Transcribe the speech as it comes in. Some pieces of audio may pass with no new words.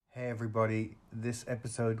everybody. This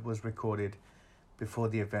episode was recorded before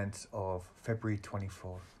the events of February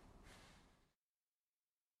 24th.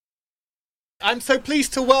 I'm so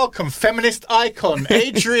pleased to welcome feminist icon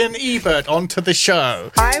Adrienne Ebert onto the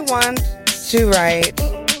show. I want to write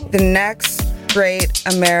the next great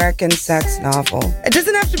American sex novel. It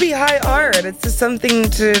doesn't have to be high art. It's just something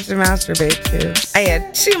to masturbate to. I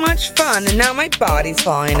had too much fun and now my body's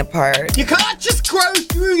falling apart. You can't just grow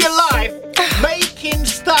through your life making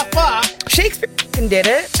stuff up. Shakespeare did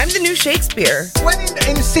it. I'm the new Shakespeare. When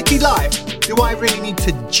in city life, do I really need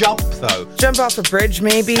to jump though? Jump off a bridge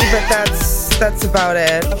maybe, but that's about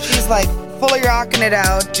it. She's like fully rocking it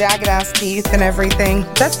out, jagged ass teeth and everything.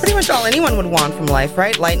 That's pretty much all anyone would want from life,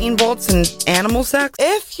 right? Lightning bolts and animal sex.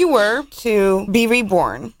 If you were to be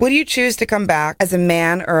reborn, would you choose to come back as a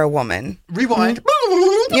man or a woman? Rewind.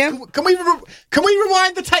 Yeah. Can we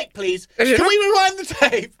rewind the tape, please? Can we rewind the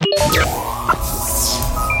tape?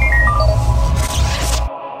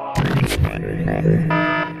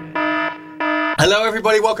 Hello,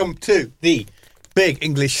 everybody. Welcome to the Big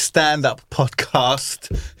English Stand-Up Podcast.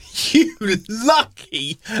 You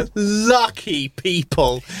lucky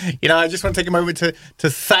people. You know, I just want to take a moment to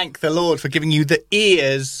thank the Lord for giving you the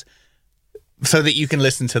ears so that you can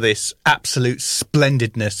listen to this absolute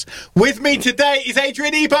splendidness. With me today is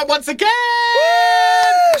Adrienne Ebert once again.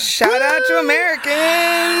 Woo! Shout out to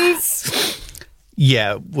Americans.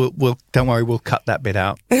 Yeah, we'll don't worry, we'll cut that bit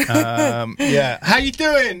out. Yeah, how you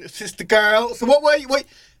doing, sister girl? So what were you?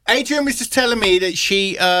 Adrienne was just telling me that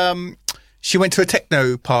she went to a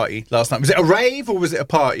techno party last night. Was it a rave or was it a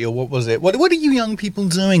party or what was it? What are you young people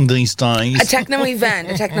doing these days? A techno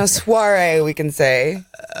event, a techno soiree, we can say.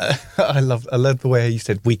 I love the way you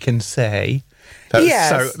said "we can say."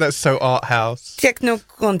 That's so art house. Techno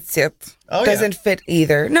concept doesn't fit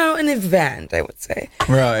either. No, an event, I would say.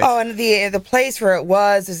 Right. Oh, and the place where it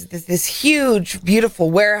was is this huge,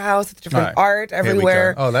 beautiful warehouse with different art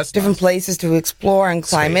everywhere. Oh, that's different nice. Places to explore and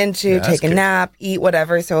climb into, take a nap, eat,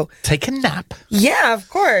 whatever. So take a nap. Yeah, of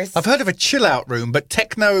course. I've heard of a chill out room, but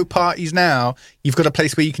techno parties now, you've got a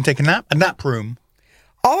place where you can take a nap room.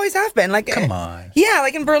 Always have been. Like, come on. Yeah,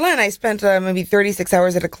 like in Berlin, I spent maybe 36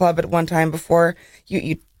 hours at a club at one time before.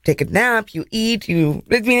 You take a nap, you eat,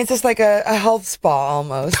 it's just like a health spa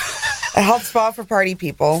almost. A health spa for party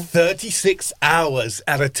people. 36 hours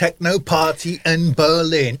at a techno party in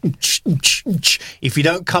Berlin. If you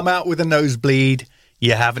don't come out with a nosebleed,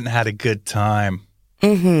 you haven't had a good time.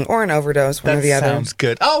 Mm-hmm. Or an overdose, one or the other. That sounds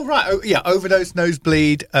good. Oh, right. Oh, yeah, overdose,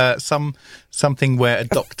 nosebleed, something where a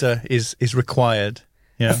doctor is required.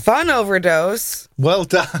 Yeah. A fun overdose. Well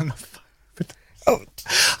done. Oh,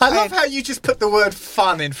 I love how you just put the word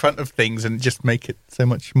fun in front of things and just make it so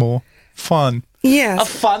much more fun. Yes. A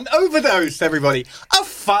fun overdose, everybody. A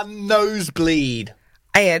fun nosebleed.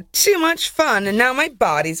 I had too much fun and now my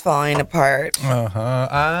body's falling apart. Uh-huh.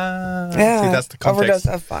 Yeah. See, that's the context. Overdose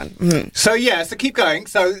of fun. Mm-hmm. So keep going.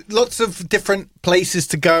 So lots of different places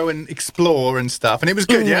to go and explore and stuff. And it was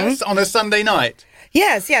good, yes? On a Sunday night.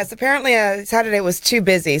 Yes. Apparently Saturday was too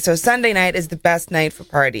busy, so Sunday night is the best night for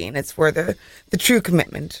partying. It's where the true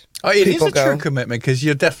commitment. Oh, it is a true commitment because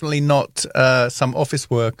you're definitely not some office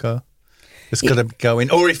worker that's got to go in.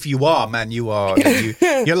 Or if you are, man, you are.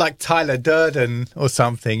 You're like Tyler Durden or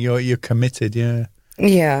something. You're committed, yeah.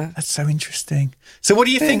 Yeah. That's so interesting. So what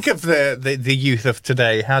do you think of the youth of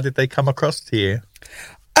today? How did they come across to you?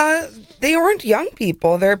 They weren't young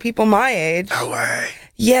people. They're people my age. No way.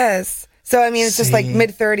 Yes. So, I mean, it's just like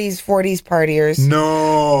mid-30s, 40s partiers.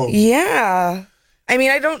 No. Yeah. I mean,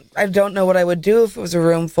 I don't know what I would do if it was a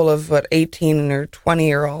room full of, 18 or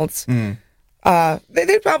 20-year-olds.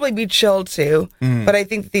 They'd probably be chill, too. But I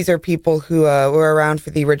think that these are people who were around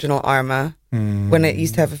for the original Arma when it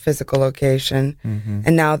used to have a physical location.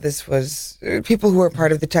 And now this was people who were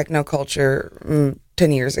part of the techno culture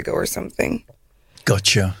 10 years ago or something.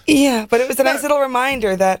 Gotcha. Yeah, but it was a nice little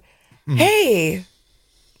reminder that, hey,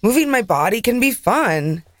 moving my body can be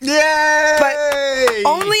fun. Yay! But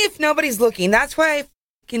only if nobody's looking. That's why I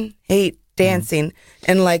fucking hate dancing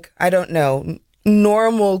in, I don't know,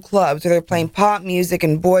 normal clubs where they're playing pop music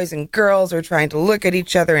and boys and girls are trying to look at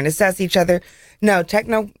each other and assess each other. No,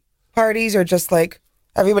 techno parties are just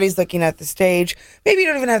everybody's looking at the stage. Maybe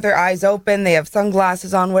don't even have their eyes open. They have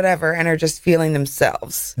sunglasses on, whatever, and are just feeling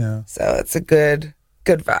themselves. Yeah. So it's a good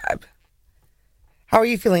vibe. How are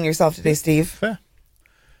you feeling yourself today, Steve? Fair.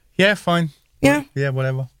 Yeah, fine. Yeah? Yeah,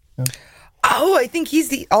 whatever. Yeah. Oh, I think he's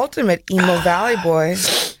the ultimate emo valley boy.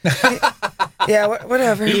 Yeah,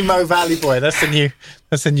 whatever. Emo valley boy. That's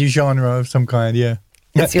a new genre of some kind. Yeah.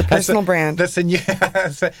 It's your personal brand. That's a new.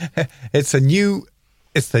 It's a new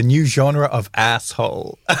It's the new genre of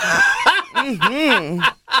asshole. Mm-hmm.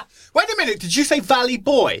 Wait a minute. Did you say Valley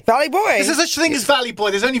Boy? Valley Boy. Is there such a thing as Valley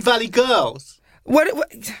Boy? There's only Valley Girls. What?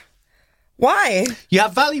 Why? You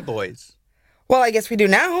have Valley Boys. Well, I guess we do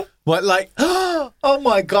now. What, like, oh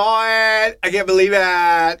my God, I can't believe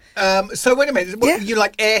that. So wait a minute, you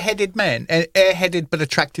like airheaded men, airheaded but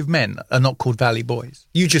attractive men are not called Valley Boys.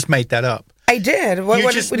 You just made that up. I did. What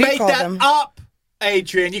do you call them? Up,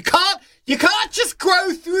 Adrienne. You can't just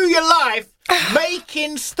grow through your life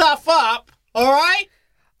making stuff up, all right?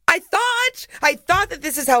 I thought that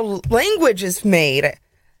this is how language is made.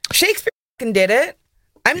 Shakespeare did it.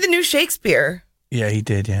 I'm the new Shakespeare. Yeah, he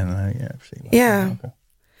did. Yeah. Okay.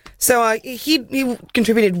 So he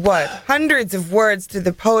contributed hundreds of words to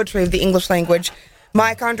the poetry of the English language.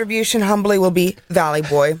 My contribution humbly will be Valley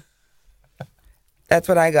Boy. That's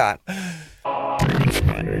what I got.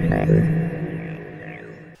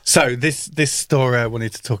 So this story I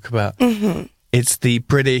wanted to talk about. Mm-hmm. It's the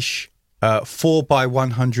British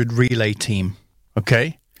 4x100 relay team.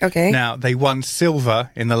 Okay. Now they won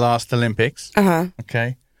silver in the last Olympics.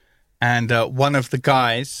 Okay. And one of the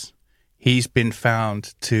guys, he's been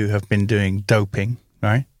found to have been doing doping,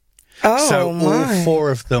 right? Oh, so my. all four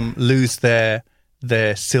of them lose their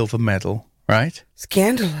silver medal, right?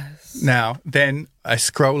 Scandalous. Now, then I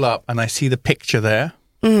scroll up and I see the picture there.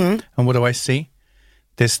 Mm-hmm. And what do I see?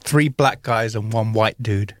 There's 3 black guys and 1 white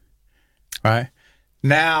dude, right?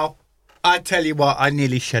 Now, I tell you what, I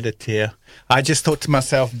nearly shed a tear. I just thought to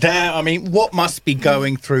myself, damn, I mean, what must be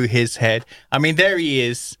going through his head? I mean, there he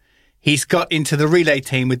is. He's got into the relay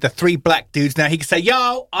team with the 3 black dudes. Now he can say,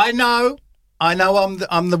 "Yo, I know, I'm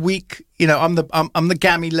the weak, I'm the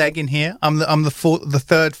gammy leg in here. I'm the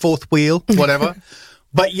third, fourth wheel, whatever.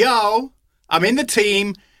 But yo, I'm in the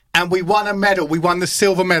team, and we won a medal. We won the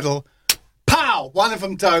silver medal. Pow! One of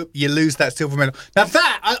them dope. You lose that silver medal. Now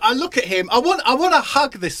that I look at him, I want to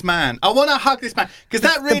hug this man. I want to hug this man because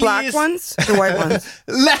that really the black is ones, the white ones,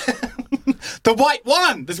 the white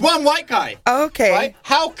one. There's one white guy. Okay. Right?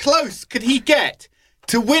 How close could he get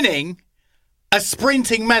to winning a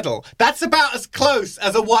sprinting medal? That's about as close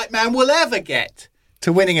as a white man will ever get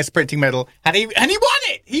to winning a sprinting medal, and he won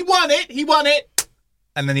it. He won it,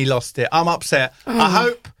 and then he lost it. I'm upset. I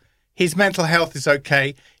hope his mental health is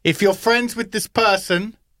okay. If you're friends with this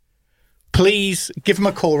person, please give him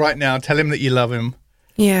a call right now. Tell him that you love him.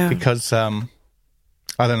 Yeah. Because, I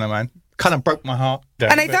don't know, man. Kind of broke my heart.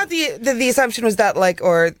 And I thought the assumption was that, like,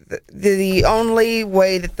 or the only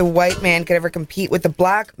way that the white man could ever compete with the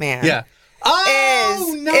black man is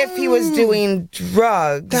if he was doing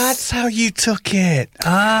drugs. That's how you took it.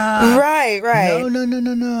 Right.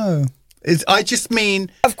 No. I just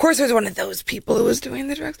mean... Of course it was one of those people who was doing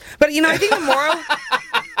the drugs. But, I think the moral...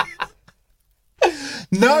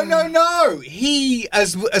 No. He,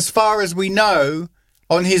 as far as we know,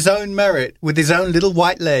 on his own merit, with his own little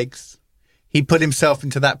white legs, he put himself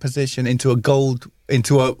into that position, into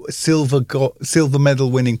a silver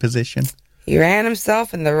medal winning position. He ran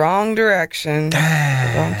himself in the wrong direction.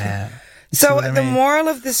 Damn. So the moral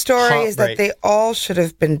of the story is that they all should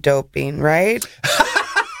have been doping, right?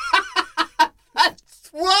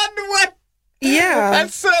 One way. Yeah.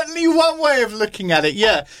 That's certainly one way of looking at it,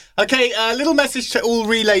 yeah. Okay, a little message to all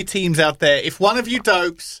relay teams out there. If one of you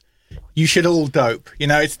dopes, you should all dope.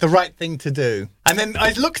 It's the right thing to do. And then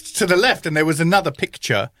I looked to the left and there was another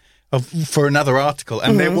picture for another article,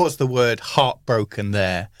 and there was the word heartbroken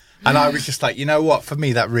there. And I was just like, you know what? For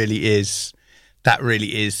me, that really is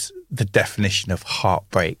the definition of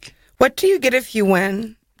heartbreak. What do you get if you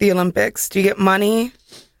win the Olympics? Do you get money?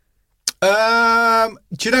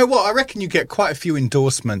 Do you know what? I reckon you get quite a few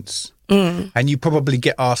endorsements, and you probably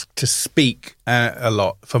get asked to speak a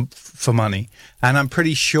lot for money. And I'm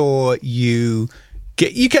pretty sure you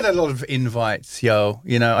get a lot of invites, yo.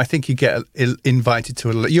 I think you get invited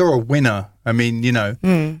to a lot. You're a winner. I mean,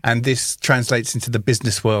 and this translates into the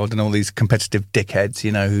business world and all these competitive dickheads,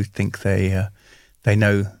 who think they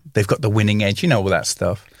know they've got the winning edge, all that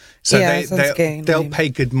stuff. So they'll pay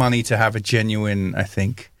good money to have a genuine, I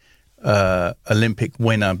think, Olympic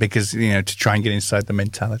winner, because to try and get inside the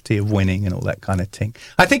mentality of winning and all that kind of thing.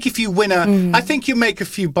 I think if you win I think you make a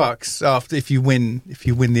few bucks if you win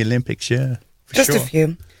the Olympics. Yeah, just sure. A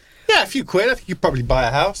few. Yeah, a few quid. I think you probably buy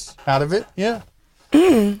a house out of it. Yeah.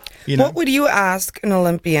 What would you ask an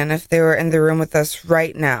Olympian if they were in the room with us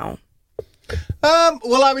right now?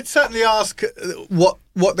 Well, I would certainly ask what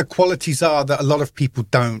the qualities are that a lot of people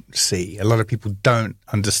don't see, a lot of people don't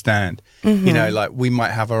understand. Like we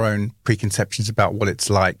might have our own preconceptions about what it's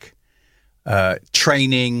like,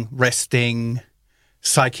 training, resting,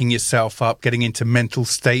 psyching yourself up, getting into mental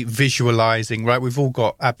state, visualizing, right? We've all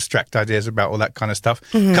got abstract ideas about all that kind of stuff.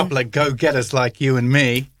 A couple of go-getters like you and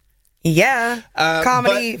me. Yeah.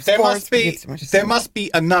 Comedy, but sports. There must be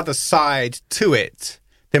another side to it.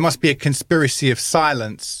 There must be a conspiracy of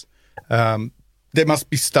silence. There must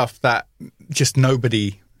be stuff that just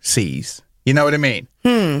nobody sees. You know what I mean?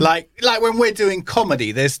 Like when we're doing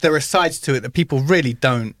comedy, there are sides to it that people really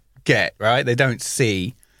don't get, right? They don't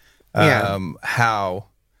see how,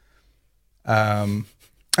 and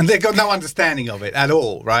they've got no understanding of it at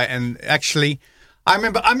all, right? And actually, I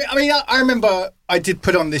remember I did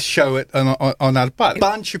put on this show on our but a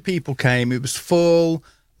bunch of people came. It was full.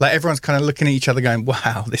 Like everyone's kind of looking at each other going,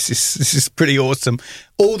 wow, this is pretty awesome.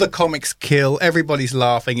 All the comics kill. Everybody's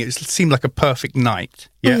laughing. It seemed like a perfect night.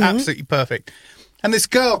 Yeah, absolutely perfect. And this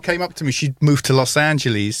girl came up to me. She'd moved to Los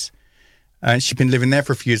Angeles and she'd been living there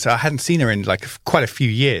for a few years. I hadn't seen her in like quite a few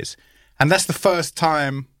years. And that's the first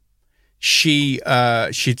time she'd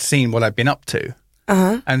seen what I'd been up to.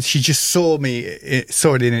 And she just saw it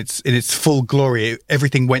in its full glory.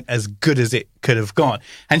 Everything went as good as it could have gone.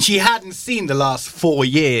 And she hadn't seen the last 4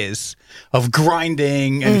 years of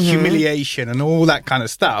grinding and humiliation and all that kind of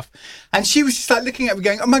stuff. And she was just like looking at me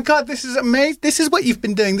going, oh my God, this is amazing. This is what you've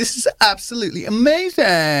been doing. This is absolutely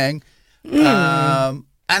amazing.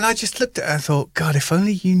 And I just looked at her and thought, God, if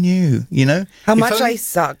only you knew, How much I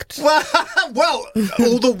sucked. Well,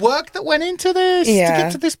 all the work that went into this to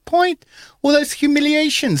get to this point, all those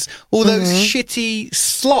humiliations, all those shitty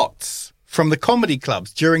slots from the comedy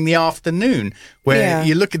clubs during the afternoon where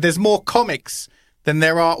you look at, there's more comics than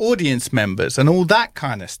there are audience members and all that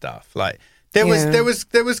kind of stuff. Like there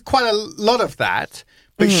was quite a lot of that,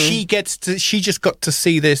 but she just got to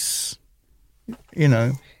see this,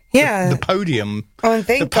 Yeah. The podium. Oh, and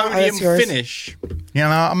the podium finish. You know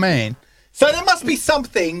what I mean? So there must be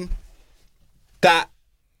something that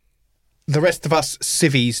the rest of us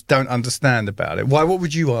civvies don't understand about it. Why? What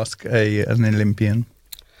would you ask an Olympian?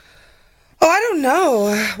 Oh, I don't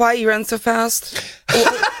know. Why you run so fast?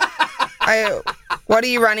 What are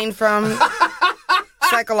you running from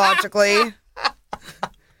psychologically?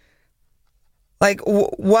 Like,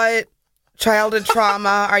 what childhood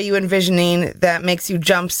trauma are you envisioning that makes you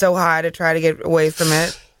jump so high to try to get away from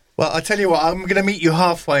it? Well, I tell you what, I'm going to meet you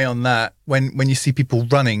halfway on that. When you see people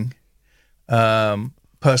running,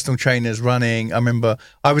 personal trainers running. I remember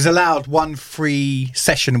I was allowed one free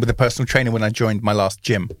session with a personal trainer when I joined my last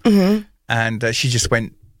gym, and she just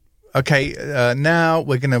went, "Okay, now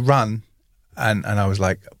we're going to run," and I was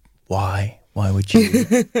like, "Why? Why would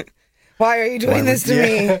you?" Why are you doing this to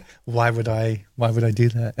me? Why would I do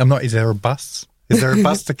that? I'm not. Is there a bus? Is there a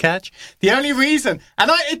bus to catch? The only reason,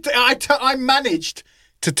 and I managed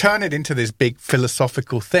to turn it into this big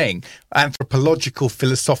philosophical thing, anthropological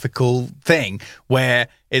philosophical thing, where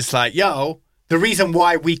it's like, the reason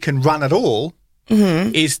why we can run at all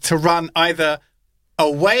is to run either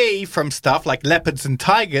away from stuff like leopards and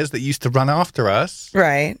tigers that used to run after us,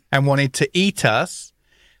 right, and wanted to eat us.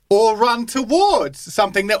 Or run towards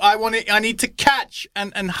something that I need to catch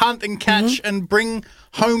and hunt and catch and bring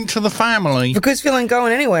home to the family. Because feeling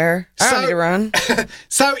going anywhere, I don't need to run.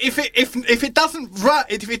 So if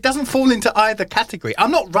it doesn't fall into either category,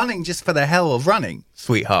 I'm not running just for the hell of running,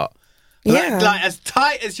 sweetheart. Yeah. Like as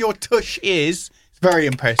tight as your tush is, it's very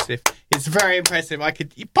impressive. It's very impressive. I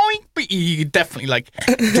could point, but you could definitely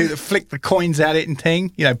flick the coins at it and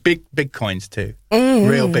ting. Big coins too.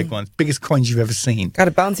 Real big ones. Biggest coins you've ever seen. Got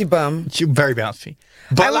a bouncy bum. Very bouncy.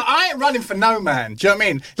 But I ain't running for no man. Do you know what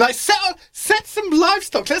I mean? Like set some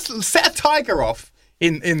livestock. Let's set a tiger off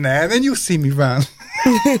in there, and then you'll see me run.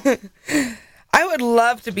 I would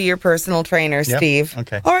love to be your personal trainer, Steve.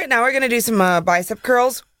 Okay. All right, now we're going to do some bicep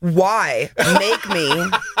curls. Why? Make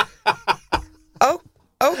me. Oh.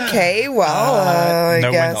 Okay, well, I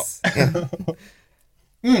guess. We're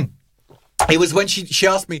not. It was when she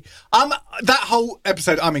asked me, that whole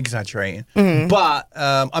episode, I'm exaggerating, but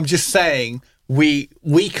I'm just saying we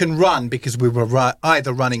can run because we were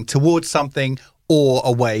either running towards something or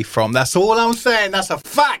away from. That's all I'm saying. That's a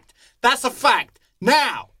fact. That's a fact.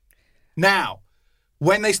 Now,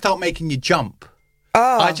 when they start making you jump,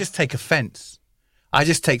 I just take offense. I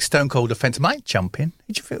just take stone cold offense. Am I jumping?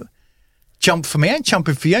 Did you feel jump for me? I ain't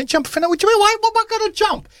jumping for you. I ain't jumping for no. What do you mean? Why am I going to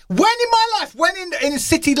jump? When in my life, when in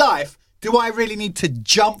city life, do I really need to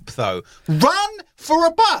jump, though? Run for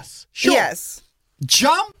a bus? Sure. Yes.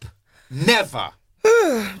 Jump? Never.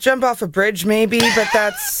 Jump off a bridge, maybe, but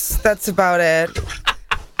that's about it.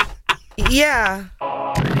 Yeah.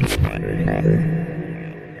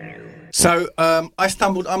 So I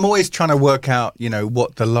stumbled. I'm always trying to work out,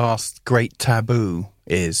 what the last great taboo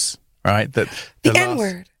is. right? That the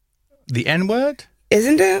N-word. The N-word?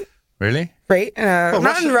 Isn't it? Really? Right?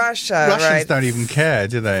 Not in Russia. Russians right? don't even care,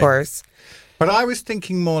 do they? Of course. But I was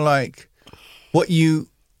thinking more like what you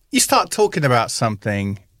start talking about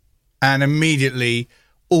something and immediately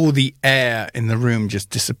all the air in the room just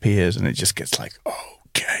disappears and it just gets like,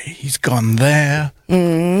 okay, he's gone there.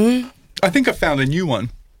 Mm-hmm. I think I found a new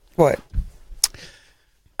one. What?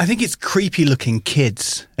 I think it's creepy looking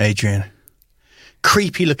kids, Adrienne.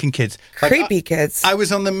 Creepy looking kids. Creepy kids. I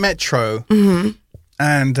was on the metro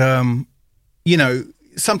and,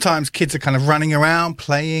 sometimes kids are kind of running around,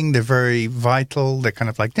 playing. They're very vital. They're kind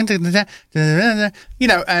of like, okay.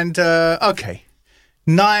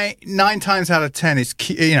 9 times out of 10, it's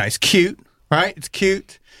it's cute, right? It's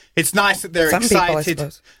cute. It's nice that they're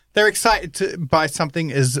excited. They're excited by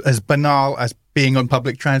something as banal as being on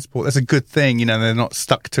public transport. That's a good thing. They're not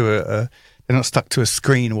stuck to a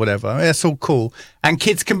screen or whatever. That's all cool. And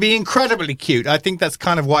kids can be incredibly cute. I think that's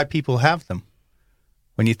kind of why people have them.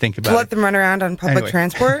 When you think about it. To let them run around on public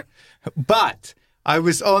transport? But I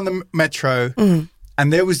was on the metro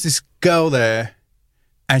and there was this girl there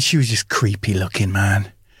and she was just creepy looking,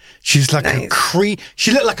 man. She was like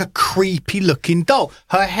she looked like a creepy looking doll.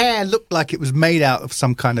 Her hair looked like it was made out of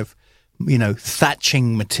some kind of,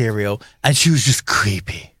 thatching material and she was just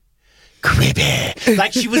creepy. Creepy.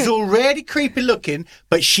 Like she was already creepy looking,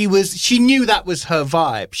 but she knew that was her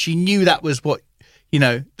vibe. She knew that was what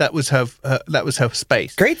that was her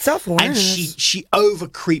space. Great self-awareness. And she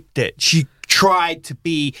over-creeped it. She tried to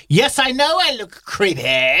be, yes, I know I look creepy,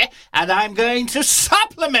 and I'm going to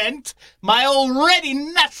supplement my already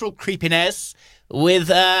natural creepiness with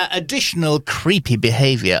additional creepy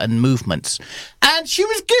behavior and movements. And she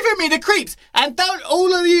was giving me the creeps. And don't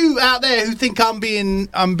all of you out there who think I'm being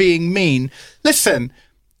mean, listen.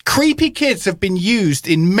 Creepy kids have been used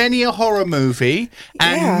in many a horror movie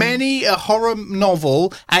and many a horror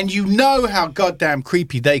novel, and you know how goddamn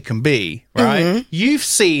creepy they can be, right? Mm-hmm. You've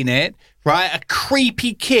seen it, right? A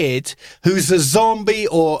creepy kid who's a zombie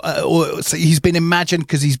or so he's been imagined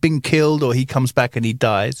because he's been killed or he comes back and he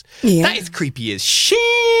dies. Yeah. That is creepy as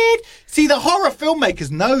shit. See, the horror filmmakers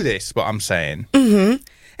know this, what I'm saying. Mm-hmm.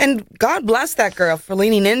 And God bless that girl for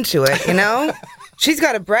leaning into it, She's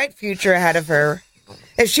got a bright future ahead of her.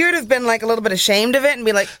 If she would have been like a little bit ashamed of it and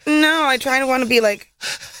be like, no, I try to want to be like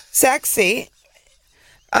sexy,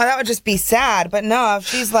 that would just be sad. But no, if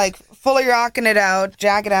she's like fully rocking it out,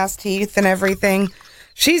 jagged ass teeth and everything,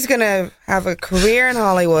 she's going to have a career in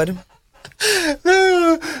Hollywood.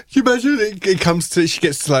 Can you imagine she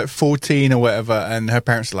gets to like 14 or whatever and her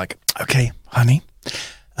parents are like, okay, honey,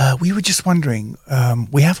 we were just wondering,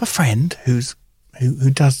 we have a friend who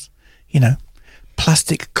does,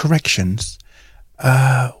 plastic corrections.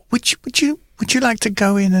 Would you like to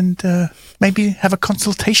go in and maybe have a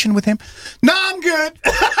consultation with him? No, I'm good.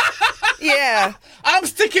 Yeah, I'm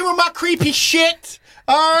sticking with my creepy shit.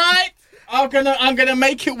 All right, I'm gonna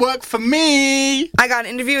make it work for me. I got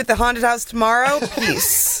an interview at the haunted house tomorrow.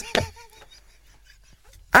 Peace.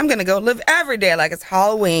 I'm gonna go live every day like it's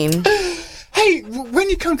Halloween. Hey, when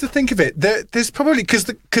you come to think of it, there's probably because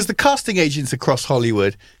the casting agents across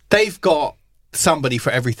Hollywood, they've got somebody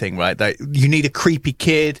for everything, right? You need a creepy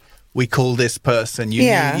kid. We call this person. You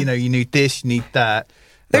need this. You need that.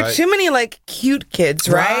 There are too many like cute kids,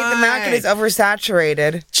 right? The market is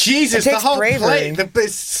oversaturated. Jesus,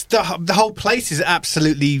 the whole place is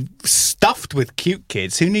absolutely stuffed with cute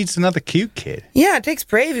kids. Who needs another cute kid? Yeah, it takes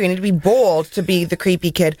bravery. You need to be bold to be the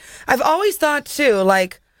creepy kid. I've always thought too,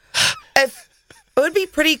 like, if it would be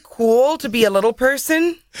pretty cool to be a little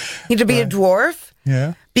person, to be a dwarf.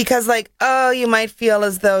 Yeah. Because, you might feel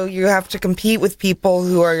as though you have to compete with people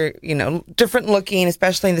who are, different looking,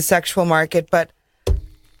 especially in the sexual market. But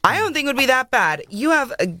I don't think it would be that bad. You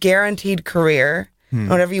have a guaranteed career,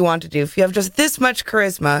 whatever you want to do. If you have just this much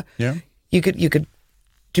charisma, you could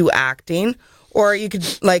do acting. Or you could,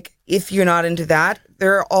 if you're not into that,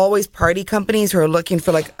 there are always party companies who are looking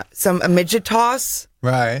for, a midget toss.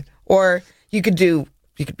 Right. Or you could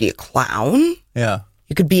be a clown. Yeah.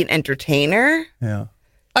 You could be an entertainer. Yeah.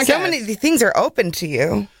 So many things are open to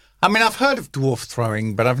you. I mean, I've heard of dwarf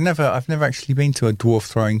throwing, but I've never actually been to a dwarf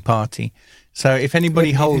throwing party. So if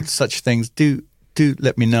anybody holds such things, do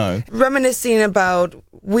let me know. Reminiscing about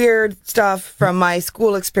weird stuff from my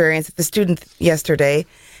school experience with the student yesterday,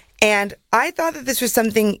 and I thought that this was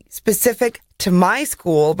something specific to my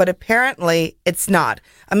school, but apparently it's not.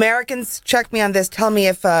 Americans, check me on this. Tell me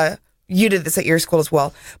if you did this at your school as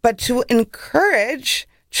well. But to encourage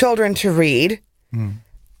children to read,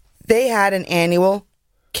 they had an annual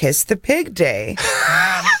Kiss the Pig Day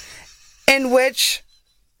in which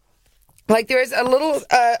Like there's a little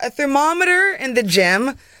a thermometer in the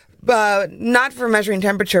gym, not for measuring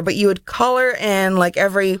temperature, but you would color in like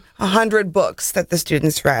every 100 books that the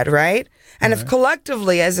students read, right? And if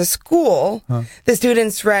collectively as a school, the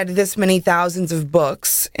students read this many thousands of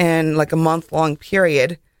books in like a month-long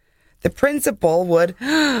period, the principal would,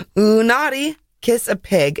 ooh, naughty, kiss a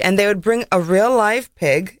pig. And they would bring a real live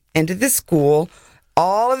pig into the school.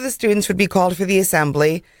 All of the students would be called for the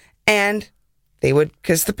assembly, and they would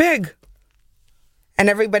kiss the pig. And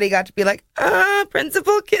everybody got to be like,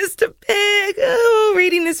 principal kissed a pig. Oh,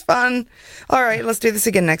 reading is fun. All right, let's do this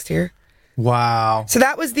again next year. Wow. So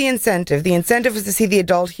that was the incentive. The incentive was to see the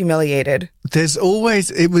adult humiliated. There's always,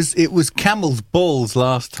 it was camel's balls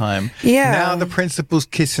last time. Yeah. Now the principal's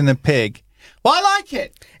kissing a pig. Well, I like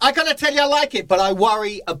it. I gotta tell you, I like it, but I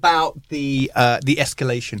worry about the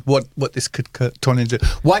escalation. What this could turn into.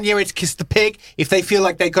 1 year it's kiss the pig. If they feel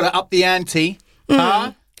like they gotta up the ante,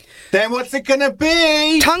 then what's it gonna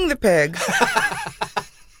be? Tongue the pig.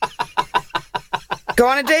 Go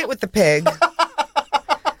on a date with the pig.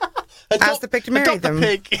 Ask the pig to marry them.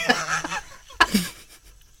 The pig.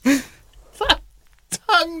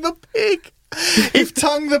 Tongue the pig. If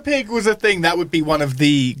tongue the pig was a thing, that would be one of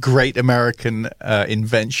the great American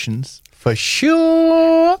inventions for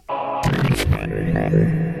sure.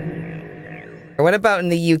 What about in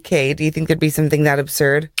the UK? Do you think there'd be something that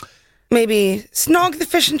absurd? Maybe snog the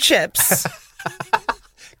fish and chips.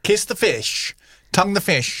 Kiss the fish. Tongue the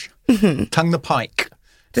fish. Tongue the pike.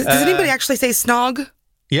 Does anybody actually say snog?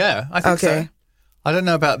 Yeah, I think so. I don't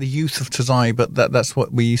know about the youth of today, but that's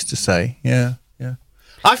what we used to say. Yeah.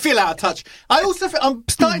 I feel out of touch. I'm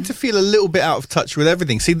starting to feel a little bit out of touch with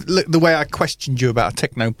everything. See, look, the way I questioned you about a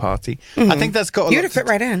techno party, I think that's got a lot You'd fit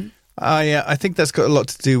right in. I think that's got a lot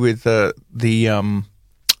to do with the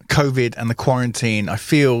COVID and the quarantine.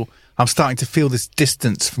 I'm starting to feel this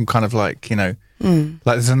distance from kind of like, like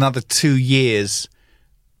there's another 2 years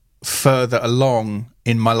further along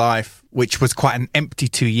in my life, which was quite an empty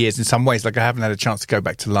 2 years in some ways. Like I haven't had a chance to go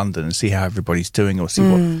back to London and see how everybody's doing or see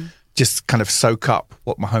what, just kind of soak up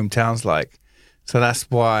what my hometown's like. So that's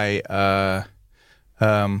why,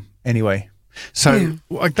 anyway. So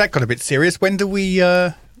that got a bit serious. When do we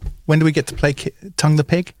get to play Tongue the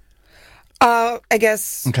Pig? I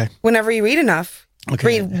guess whenever you read enough.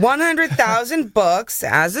 Okay. Read 100,000 books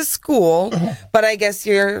as a school, but I guess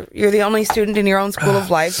you're the only student in your own school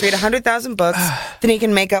of life. So read 100,000 books, then you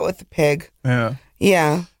can make out with the pig. Yeah.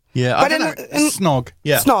 Yeah. Yeah. But I don't know. Snog.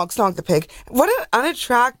 Yeah. Snog the pig. What an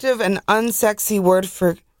unattractive and unsexy word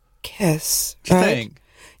for kiss. Do you think?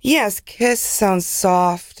 Yes, kiss sounds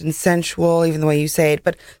soft and sensual, even the way you say it.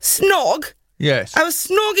 But snog? Yes. I was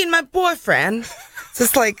snogging my boyfriend. It's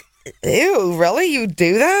just like, ew, really? You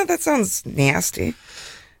do that? That sounds nasty.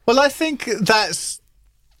 Well, I think that's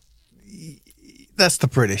the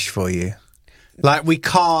British for you. Like, we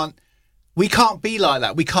can't be like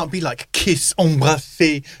that. We can't be like kiss,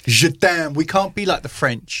 embrasser, je t'aime. We can't be like the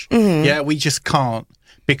French. Yeah, we just can't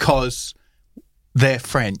because they're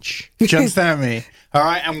French. Do you understand me? All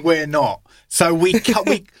right, and we're not. So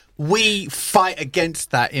we fight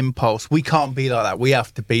against that impulse. We can't be like that. We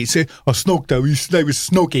have to be. So, snog though. They were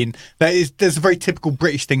snogging. There's a very typical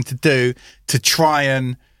British thing to do to try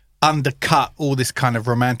and undercut all this kind of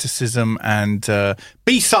romanticism and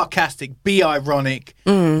be sarcastic, be ironic,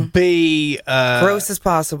 be gross as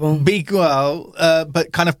possible.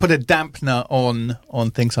 But kind of put a dampener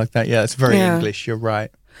on things like that. Yeah, it's very English. You're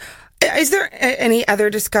right. Is there any other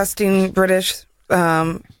disgusting British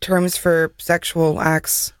terms for sexual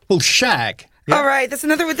acts? Well, shag. Yeah. All right, that's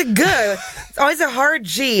another with the good. It's always a hard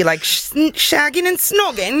G, like shagging and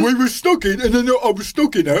snogging. We were snogging, and then I was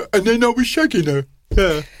snogging her, and then I was shagging her.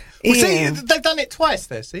 Yeah. Well, see, they've done it twice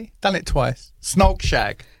there, see? Done it twice. Snog,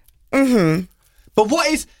 shag. Mm-hmm. But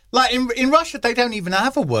what is, like, in Russia, they don't even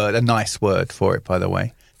have a nice word for it, by the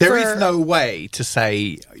way. There is no way to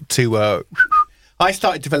say, I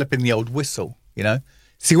started developing the old whistle,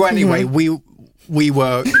 See, well, anyway, we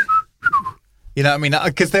were, you know what I mean?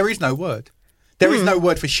 Because there is no word. There is no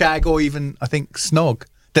word for shag or even, I think, snog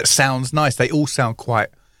that sounds nice. They all sound quite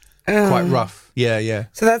rough. Yeah.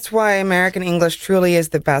 So that's why American English truly is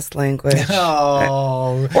the best language.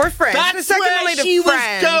 Oh. Or French. That's the second where only to she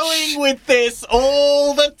French. was going with this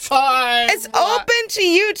all the time. It's open to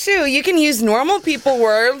you, too. You can use normal people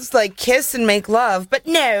words like kiss and make love, but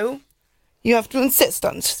no. You have to insist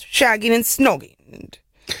on shagging and snogging and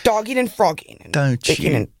dogging and frogging and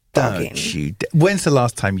dicking and dogging. When's the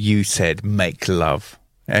last time you said make love,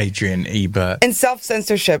 Adrienne Ebert? And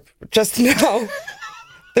self-censorship, just now,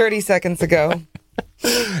 30 seconds ago.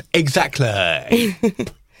 Exactly.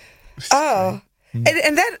 Oh, And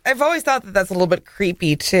that I've always thought that that's a little bit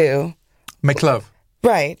creepy too. Make love.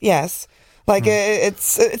 Right. Yes. Like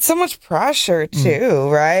it's so much pressure too,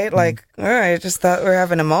 right? Like, all right, I just thought we were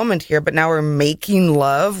having a moment here, but now we're making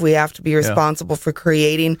love. We have to be responsible for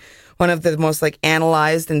creating one of the most like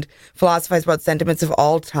analyzed and philosophized about sentiments of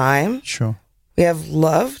all time. Sure. We have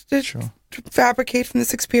love to fabricate from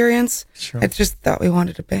this experience. Sure. I just thought we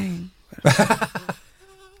wanted to bang.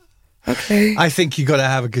 Okay. I think you got to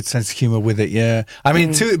have a good sense of humor with it. Yeah. I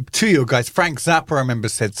mean, to your guys, Frank Zappa, I remember,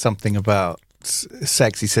 said something about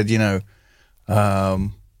sex. He said, he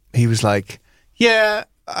was like, yeah,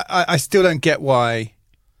 I still don't get why.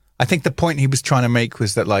 I think the point he was trying to make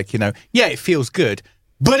was that, like, yeah, it feels good,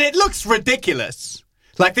 but it looks ridiculous.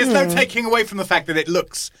 Like, there's no taking away from the fact that it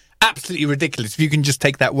looks absolutely ridiculous if you can just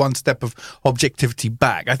take that one step of objectivity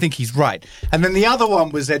back. I think he's right. And then the other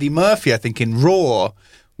one was Eddie Murphy, I think, in Raw,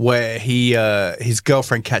 where his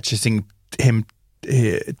girlfriend catches him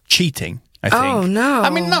cheating, I think. Oh, no.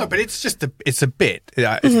 I mean, no, but it's just it's a bit.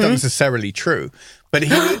 It's not necessarily true. But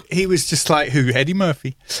he was just like, who? Eddie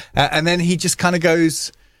Murphy. And then he just kind of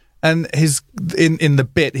goes, and in the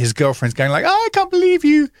bit, his girlfriend's going like, oh, I can't believe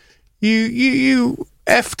you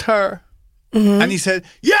effed her. Mm-hmm. And he said,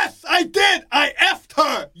 yes, I did. I effed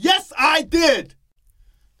her. Yes, I did.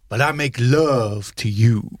 But I make love to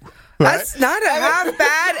you. Right? That's not a half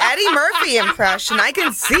bad Eddie Murphy impression. I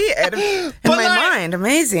can see it in my mind.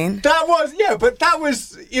 Amazing. That was,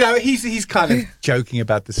 he's kind of joking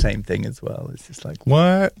about the same thing as well. It's just like,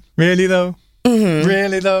 what? Really though? Mm-hmm.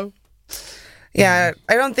 Really though? Yeah,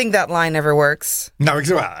 I don't think that line ever works. No, I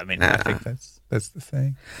think that's the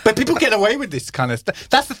thing. But people get away with this kind of stuff.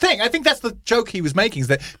 That's the thing. I think that's the joke he was making, is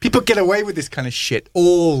that people get away with this kind of shit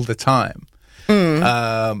all the time.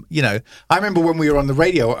 I remember when we were on the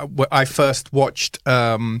radio, I first watched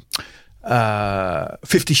 50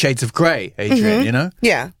 Shades of Grey, Adrienne,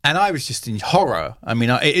 Yeah. And I was just in horror. I mean,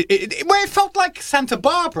 it felt like Santa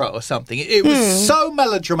Barbara or something. It was so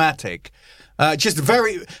melodramatic. Just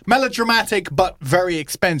very melodramatic, but very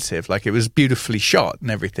expensive. Like, it was beautifully shot and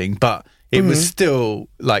everything, but it was still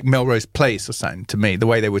like Melrose Place or something to me. The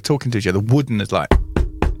way they were talking to each other, wooden is like,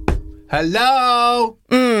 hello.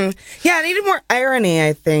 Yeah, I needed more irony,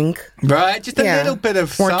 I think. Right, just a little bit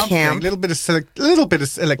of more something, camp. a little bit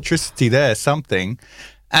of electricity there, something,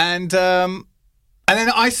 and then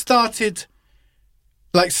I started,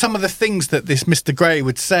 like, some of the things that this Mr. Grey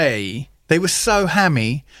would say. They were so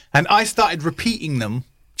hammy, and I started repeating them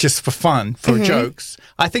just for fun, for jokes.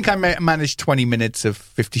 I think I managed 20 minutes of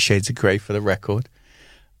 50 Shades of Grey for the record.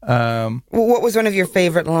 What was one of your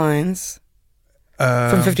favorite lines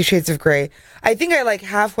from 50 Shades of Grey? I think I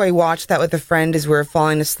halfway watched that with a friend as we were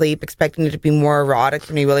falling asleep, expecting it to be more erotic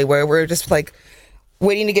than we really were. We were just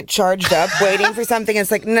waiting to get charged up, waiting for something. And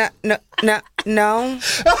it's like, no.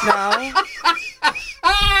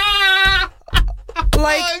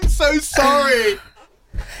 I'm so sorry.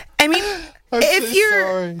 I mean,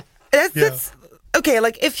 that's okay.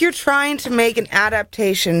 Like, if you're trying to make an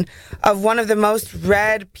adaptation of one of the most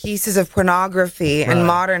read pieces of pornography in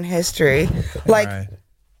modern history,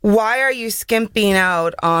 why are you skimping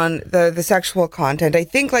out on the sexual content? I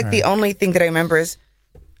think the only thing that I remember is,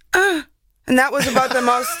 and that was about the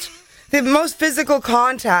most physical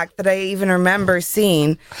contact that I even remember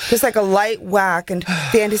seeing. Just like a light whack and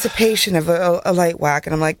the anticipation of a light whack.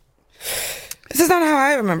 And I'm like, this is not how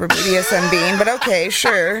I remember BDSM being, but okay,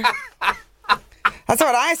 sure. That's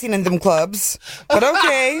what I seen in them clubs. But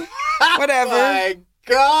okay, whatever. Oh my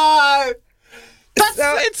God.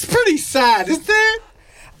 It's pretty sad, isn't it?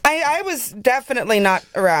 I was definitely not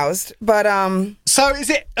aroused, but So is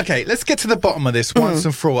it okay? Let's get to the bottom of this once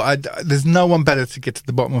and for all. There's no one better to get to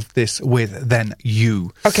the bottom of this with than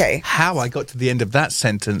you. Okay. How I got to the end of that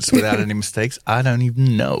sentence without any mistakes, I don't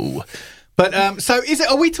even know. But so is it?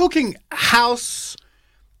 Are we talking housewife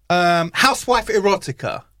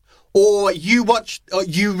erotica, or you watched, or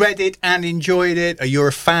you read it and enjoyed it, or you're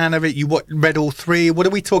a fan of it? You read all three? What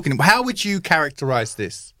are we talking about? How would you characterize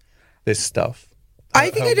this stuff? I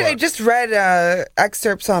think I just read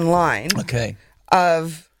excerpts online. Okay.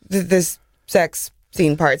 Of this sex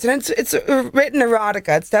scene parts, and it's written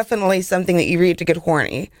erotica. It's definitely something that you read to get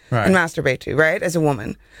horny and masturbate to, right? As a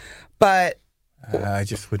woman, but I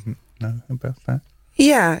just wouldn't know about that.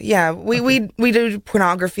 Yeah. We do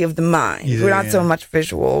pornography of the mind. We're not so much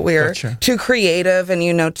visual. We're too creative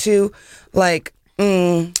and too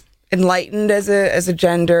enlightened as a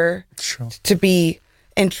gender to be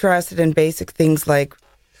interested in basic things like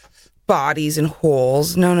bodies and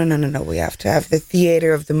holes. No. We have to have the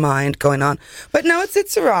theater of the mind going on. But no, it's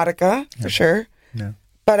erotica for sure. No.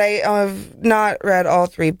 but I have not read all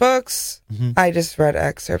 3 books. Mm-hmm. I just read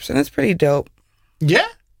excerpts, and it's pretty dope. Yeah?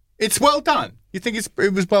 It's well done. You think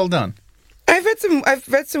it was well done? I've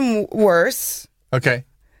read some worse. Okay.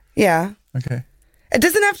 Yeah. Okay. It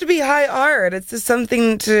doesn't have to be high art. It's just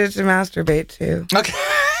something to masturbate to. Okay.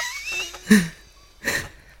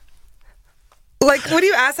 Like, would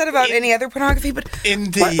you ask that about any other pornography? But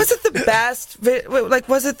Indeed. Was it the best?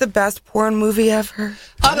 Was it the best porn movie ever?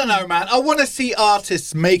 I don't know, man. I want to see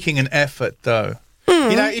artists making an effort, though.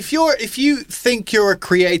 You know, if you think you're a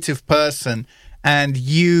creative person and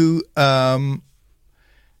you're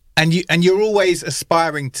always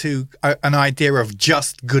aspiring to an idea of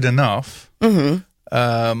just good enough.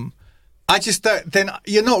 I just don't. Then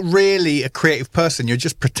you're not really a creative person. You're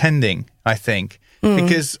just pretending, I think.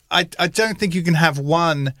 Because I don't think you can have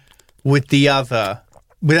one with the other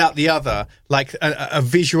without the other, like a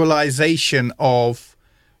visualization of,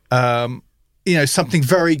 something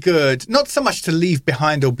very good, not so much to leave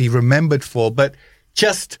behind or be remembered for, but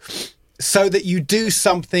just so that you do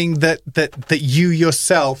something that you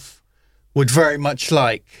yourself would very much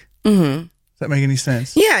like. Mm-hmm. Does that make any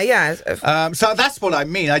sense? Yeah. So that's what I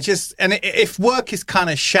mean. If work is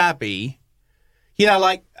kind of shabby,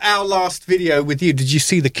 like our last video with you, did you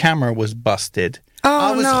see the camera was busted?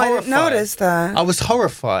 Oh, I didn't notice that. I was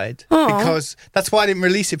horrified because that's why I didn't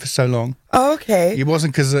release it for so long. Oh, okay. It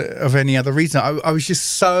wasn't because of any other reason. I was just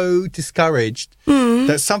so discouraged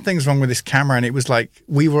that something's wrong with this camera, and it was like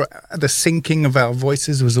the syncing of our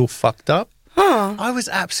voices was all fucked up. Huh. I was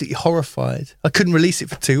absolutely horrified. I couldn't release it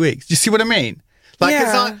for 2 weeks. Do you see what I mean? Like,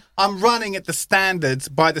 because I'm running at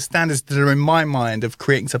by the standards that are in my mind of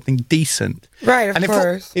creating something decent. Right, of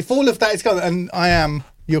course. If all of that is gone, and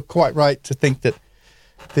you're quite right to think that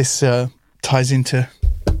this ties into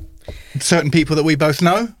certain people that we both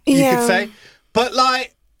know, you could say. But,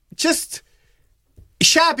 just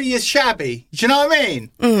shabby is shabby. Do you know what I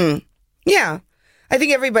mean? Mm-hmm. Yeah. I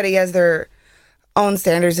think everybody has their own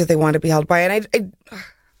standards that they want to be held by. And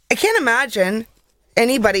I can't imagine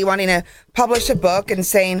anybody wanting to publish a book and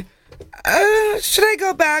saying, should I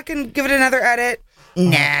go back and give it another edit?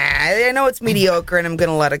 Nah, I know it's mediocre and I'm going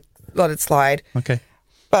to let it slide. Okay.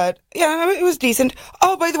 But, yeah, it was decent.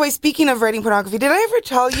 Oh, by the way, speaking of writing pornography, did I ever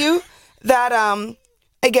tell you that,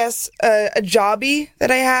 I guess, a jobby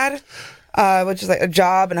that I had, which is like a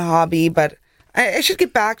job and a hobby, but I should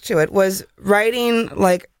get back to it, was writing,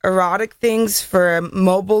 erotic things for a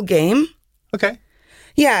mobile game. Okay.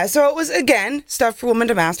 Yeah, so it was, again, stuff for women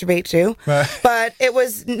to masturbate to. Right. But it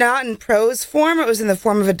was not in prose form. It was in the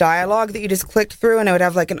form of a dialogue that you just clicked through, and it would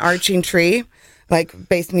have, an arching tree,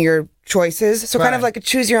 based on your choices. So kind of like a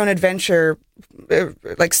choose-your-own-adventure,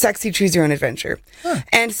 sexy choose-your-own-adventure. Huh.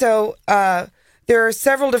 And so there are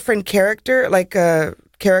several different characters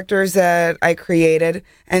that I created,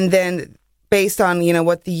 and then based on,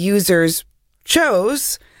 what the users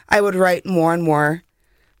chose, I would write more and more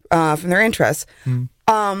from their interests.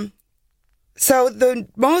 So the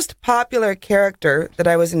most popular character that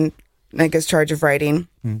I was in, charge of writing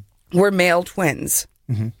were male twins.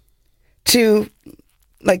 Mm-hmm. Two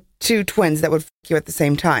twins that would fuck you at the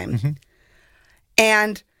same time. Mm-hmm.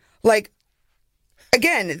 And,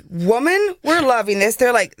 again, women were loving this.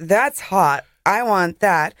 They're like, that's hot. I want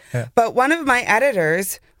that. Yeah. But one of my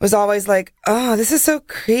editors was always like, oh, this is so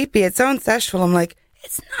creepy. It's so incestual. I'm like,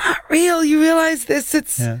 it's not real. You realize this?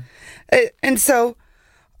 And so,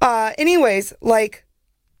 anyways,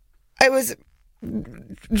 I was,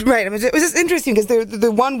 right. It was just interesting because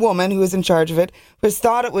the one woman who was in charge of it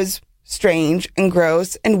thought it was strange and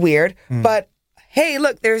gross and weird. But hey,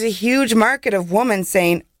 look, there's a huge market of women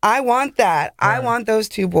saying, I want that. Yeah. I want those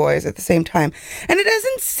two boys at the same time. And it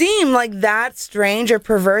doesn't seem like that strange or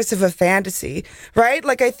perverse of a fantasy, right?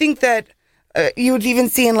 I think that you would even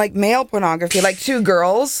see in male pornography, two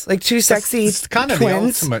girls, two sexy it's kind of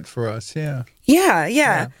twins. The ultimate for us, yeah.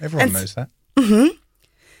 Yeah. Everyone knows that. Mm-hmm.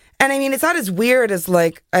 And I mean, it's not as weird as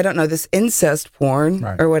I don't know, this incest porn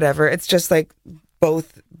or whatever. It's just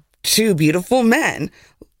both two beautiful men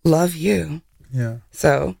love you. Yeah.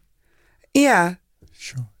 So, yeah.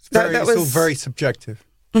 Sure. It's all very subjective.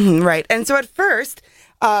 Mm-hmm, right. And so at first,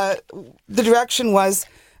 the direction was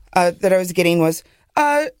that I was getting was,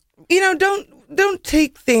 don't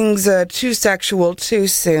take things too sexual too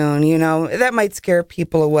soon. That might scare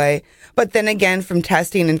people away. But then again, from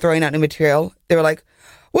testing and throwing out new material, they were like,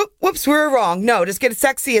 whoops, we were wrong. No, just get as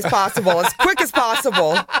sexy as possible, as quick as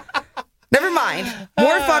possible. Never mind.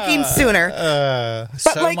 More fucking sooner.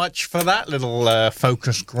 So much for that little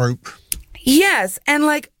focus group. Yes. And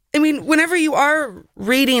whenever you are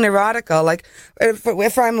reading erotica,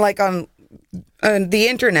 if I'm on the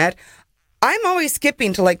internet, I'm always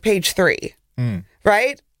skipping to like page 3,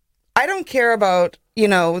 right? I don't care about,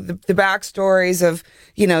 the backstories of,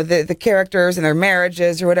 the characters and their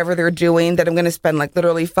marriages or whatever they're doing that I'm going to spend like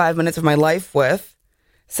literally 5 minutes of my life with.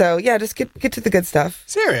 So yeah, just get to the good stuff.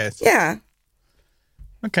 Serious? Yeah.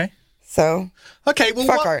 Okay. So. Okay. Well,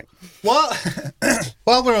 fuck art.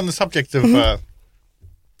 While we're on the subject of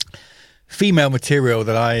female material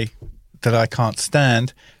that I can't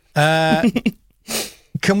stand,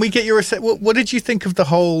 can we get your what did you think of the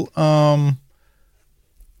whole?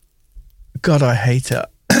 God, I hate it.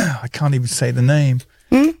 I can't even say the name.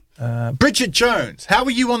 Bridget Jones. How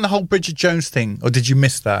were you on the whole Bridget Jones thing, or did you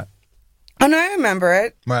miss that? Oh no, I remember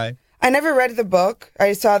it. Right. I never read the book.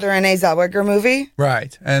 I saw the Renee Zellweger movie.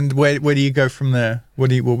 Right. And where do you go from there? What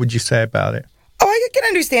would you say about it? Oh, I can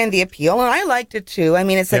understand the appeal, and I liked it too. I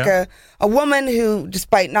mean, it's like a woman who,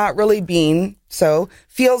 despite not really being so,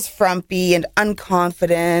 feels frumpy and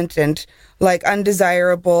unconfident and like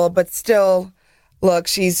undesirable, but still, look,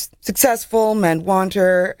 she's successful, men want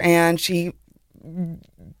her, and she,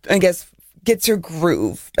 I guess, gets her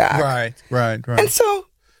groove back. Right. And so,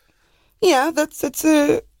 yeah, it's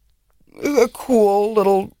a cool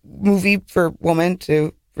little movie for women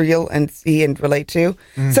to feel and see and relate to.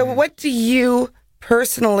 Mm-hmm. So what do you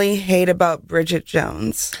personally hate about Bridget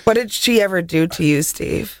Jones? What did she ever do to you,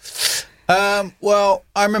 Steve? Well,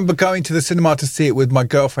 I remember going to the cinema to see it with my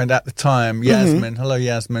girlfriend at the time, Yasmin. Hello,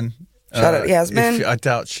 Yasmin. Shout out, Yasmin. I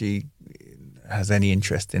doubt she has any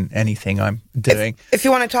interest in anything I'm doing. If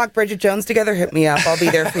you want to talk Bridget Jones together, hit me up. I'll be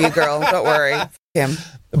there for you, girl. Don't worry. Him.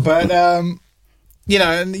 But, and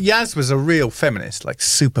Yaz was a real feminist, like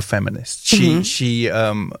super feminist. She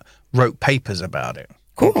wrote papers about it.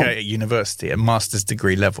 Cool. Okay, at university, at master's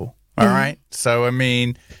degree level. All right. So, I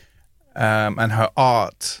mean, and her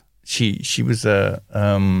art, she was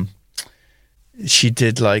she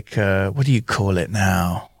did like, what do you call it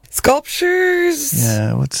now? Sculptures?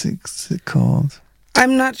 Yeah, what's it called?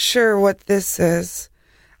 I'm not sure what this is.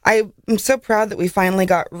 I'm so proud that we finally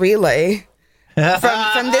got Relay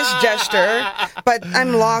from this gesture, but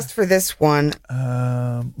I'm lost for this one.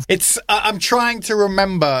 I'm trying to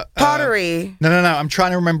remember. Pottery. No. I'm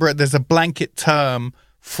trying to remember it. There's a blanket term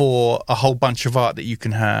for a whole bunch of art that you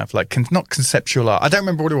can have, like not conceptual art. I don't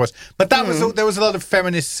remember what it was, but that there was a lot of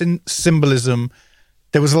feminist symbolism.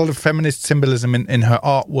 There was a lot of feminist symbolism in her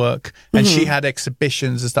artwork, and she had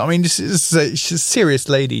exhibitions and stuff. I mean, she's a serious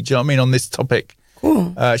lady, do you know what I mean, on this topic.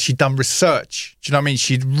 Cool. She'd done research, do you know what I mean?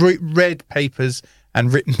 She'd read papers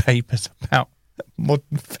and written papers about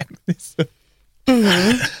modern feminism.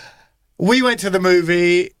 Mm-hmm. We went to the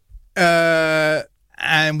movie,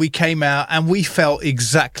 and we came out, and we felt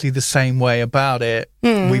exactly the same way about it.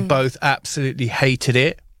 Mm. We both absolutely hated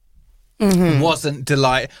it. Mm-hmm. Wasn't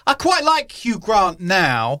delighted. I quite like Hugh Grant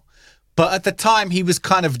now, but at the time he was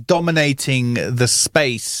kind of dominating the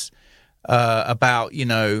space about,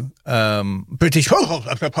 British.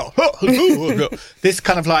 This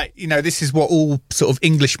kind of like, this is what all sort of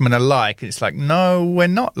Englishmen are like. And it's like, no, we're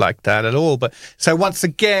not like that at all. But so once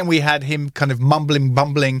again, we had him kind of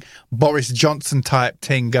bumbling Boris Johnson type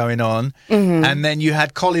thing going on. Mm-hmm. And then you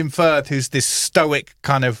had Colin Firth, who's this stoic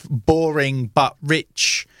kind of boring but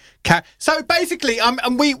rich. So basically,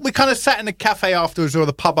 we kind of sat in the cafe afterwards or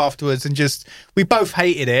the pub afterwards and we both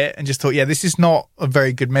hated it and just thought, yeah, this is not a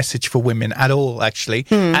very good message for women at all, actually.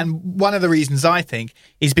 And one of the reasons I think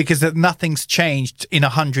is because that nothing's changed in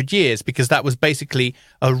 100 years, because that was basically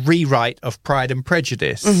a rewrite of Pride and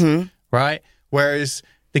Prejudice, right? Whereas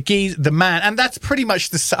the man, and that's pretty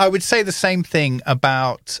much I would say the same thing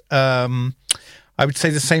about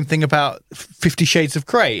 50 Shades of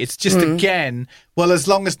Grey. It's just, again, well, as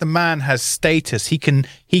long as the man has status, he can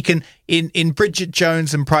in Bridget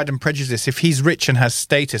Jones and Pride and Prejudice, if he's rich and has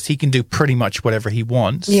status, he can do pretty much whatever he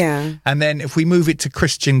wants. Yeah. And then if we move it to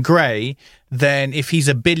Christian Grey, then if he's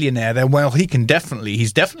a billionaire, then, well, he's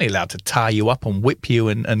definitely allowed to tie you up and whip you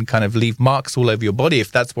and kind of leave marks all over your body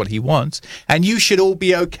if that's what he wants. And you should all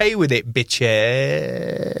be okay with it,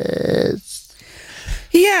 bitches.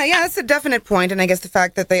 Yeah, that's a definite point. And I guess the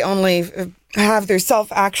fact that they only have their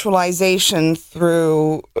self-actualization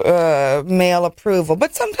through male approval.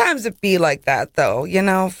 But sometimes it be like that, though,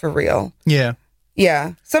 for real. Yeah.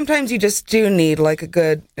 Yeah. Sometimes you just do need, like, a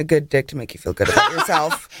good dick to make you feel good about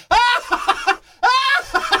yourself.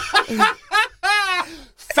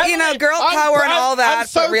 girl power and all that,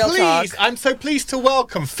 but real talk. I'm so pleased to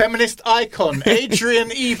welcome feminist icon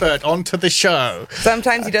Adrienne Ebert onto the show.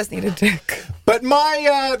 Sometimes you just need a dick. But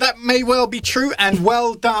that may well be true, and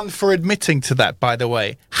well done for admitting to that, by the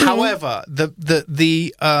way. Mm-hmm. However,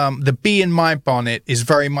 the bee in my bonnet is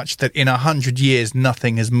very much that in 100 years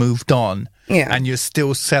nothing has moved on, and you're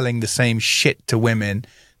still selling the same shit to women.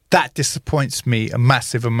 That disappoints me a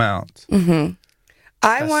massive amount. Mm-hmm.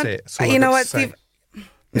 You know what, Steve?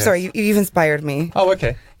 I'm sorry, you've inspired me. Oh,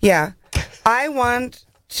 okay. Yeah. I want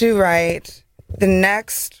to write the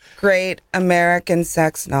next great American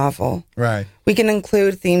sex novel. Right. We can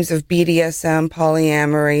include themes of BDSM,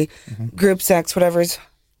 polyamory, group sex, whatever's,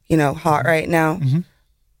 hot right now,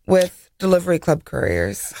 with delivery club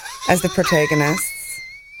couriers as the protagonists.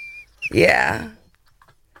 Yeah.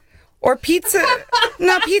 Or pizza.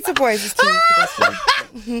 No, Pizza Boys is too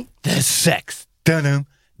pedestrian. There's sex. Dun-dum.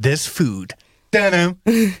 There's food. Dun-dum.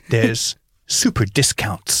 There's super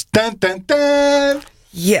discounts. Dun, dun, dun.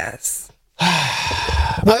 Yes.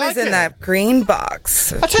 What is in that green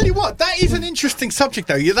box? I tell you what, that is an interesting subject,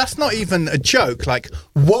 though. That's not even a joke. Like,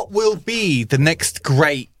 what will be the next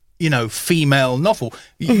great, female novel?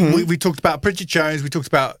 We talked about Bridget Jones. We talked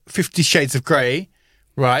about 50 Shades of Grey,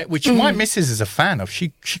 right? Which my missus is a fan of.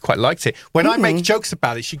 She quite likes it. When I make jokes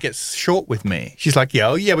about it, she gets short with me. She's like,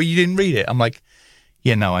 well, you didn't read it. I'm like,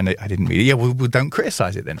 yeah, no, I didn't read it. Yeah, well, don't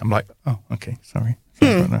criticize it then. I'm like, oh, okay, sorry.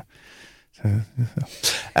 But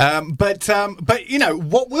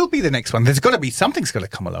what will be the next one? There's got to be something's got to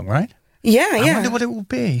come along, right? Yeah. I wonder what it will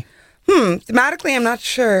be. Thematically, I'm not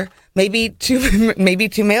sure. Maybe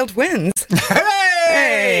two male twins.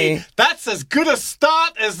 Hey! That's as good a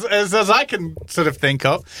start as I can sort of think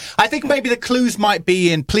of. I think maybe the clues might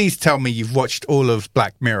be in. Please tell me you've watched all of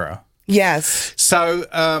Black Mirror. Yes. So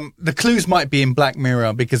the clues might be in Black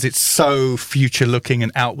Mirror because it's so future-looking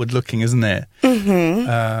and outward-looking, isn't it?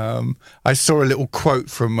 Mm-hmm. I saw a little quote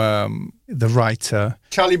from the writer,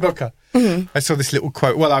 Charlie Brooker. Mm-hmm. I saw this little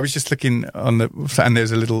quote. Well, I was just looking and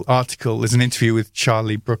there's a little article. There's an interview with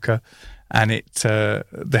Charlie Brooker, and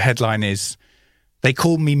the headline is, "They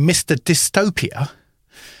call me Mr. Dystopia."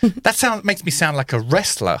 That makes me sound like a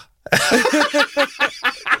wrestler.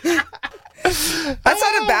 That's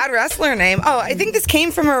not a bad wrestler name. Oh, I think this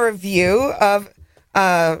came from a review of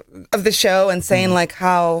the show and saying like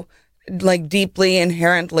how deeply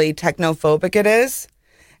inherently technophobic it is,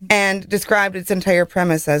 and described its entire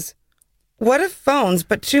premise as, what if phones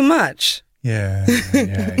but too much? Yeah.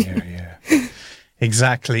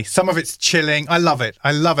 Exactly. Some of it's chilling. I love it.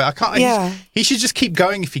 I can't. Yeah. He should just keep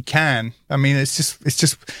going if he can. I mean, it's just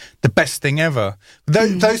the best thing ever.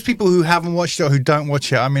 Those people who haven't watched it or who don't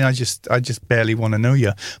watch it, I mean, I just barely want to know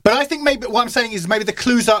you. But I think maybe what I'm saying is maybe the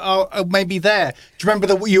clues are maybe there. Do you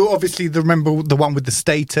remember you obviously remember the one with the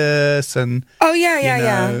status and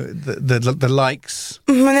the likes.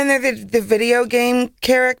 And then there are the video game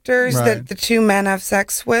characters that the two men have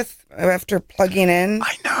sex with after plugging in.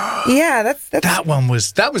 I know. Yeah, that's that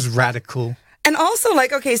was radical. And also,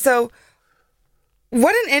 so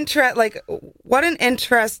what an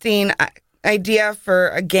interesting idea for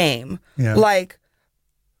a game. Yeah.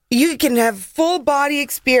 You can have full body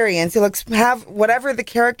experience. You'll have whatever the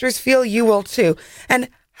characters feel, you will too. And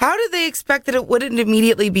how do they expect that it wouldn't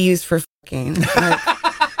immediately be used for fucking?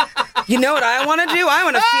 You know what I want to do? I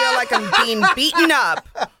want to feel like I'm being beaten up.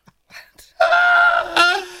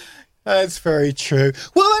 That's very true.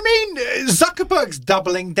 Well, I mean, Zuckerberg's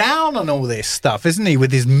doubling down on all this stuff, isn't he?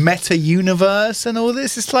 With his meta universe and all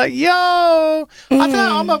this. It's like, I don't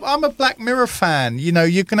know, I'm a Black Mirror fan.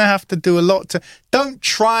 You're going to have to do a lot to... Don't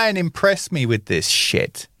try and impress me with this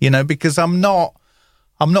shit, because I'm not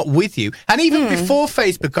with you. And even before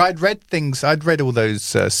Facebook, I'd read all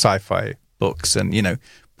those sci-fi books and,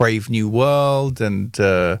 Brave New World and...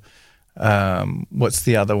 what's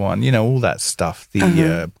the other one? All that stuff.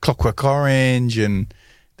 The Clockwork Orange, and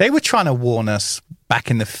they were trying to warn us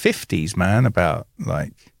back in the 50s, man, about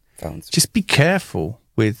phones. Just be careful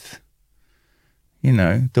with,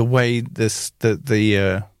 the way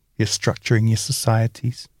you're structuring your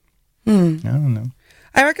societies. I don't know.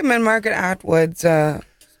 I recommend Margaret Atwood's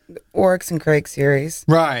Oryx and Craig series.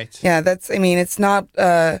 Right. Yeah, it's not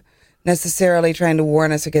necessarily trying to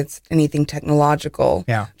warn us against anything technological.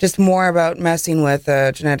 Yeah. Just more about messing with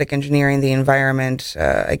genetic engineering, the environment,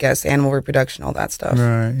 I guess, animal reproduction, all that stuff.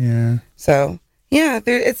 Right, yeah. So,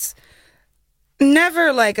 it's never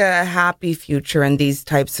a happy future in these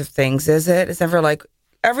types of things, is it? It's never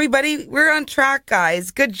everybody, we're on track, guys.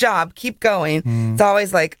 Good job. Keep going. It's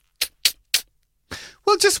always well,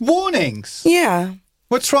 just warnings. Yeah.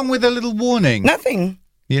 What's wrong with a little warning? Nothing.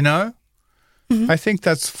 I think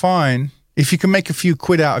that's fine. If you can make a few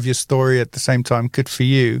quid out of your story at the same time, good for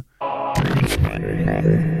you.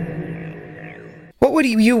 What would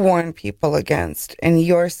you warn people against in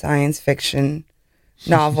your science fiction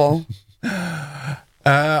novel?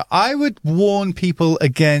 I would warn people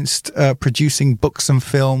against producing books and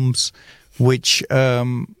films which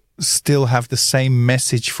still have the same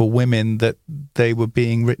message for women that they were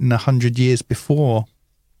being written 100 years before.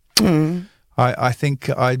 I think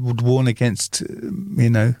I would warn against,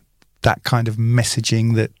 that kind of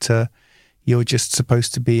messaging that you're just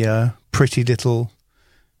supposed to be a pretty little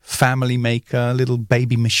family maker, little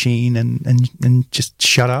baby machine, and just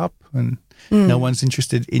shut up, and no one's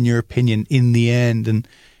interested in your opinion in the end. And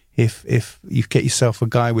if you get yourself a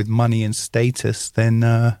guy with money and status, then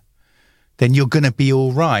you're going to be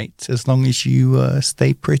all right as long as you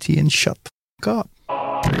stay pretty and shut the fuck up.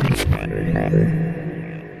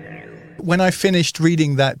 When I finished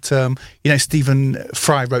reading that, Stephen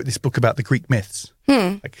Fry wrote this book about the Greek myths,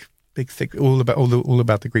 like big, thick, all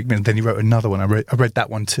about the Greek myths. Then he wrote another one. I read that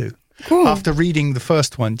one too. Cool. After reading the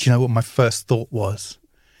first one, do you know what my first thought was?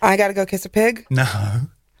 I gotta go kiss a pig? No,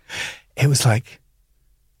 it was like,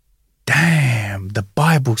 damn, the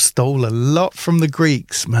Bible stole a lot from the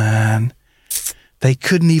Greeks, man. They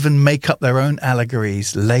couldn't even make up their own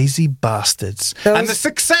allegories, lazy bastards. And the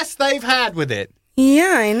success they've had with it.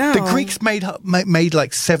 Yeah, I know. The Greeks made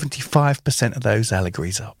like 75% of those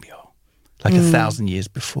allegories up, like 1,000 years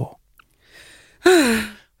before.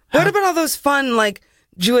 What about all those fun, like,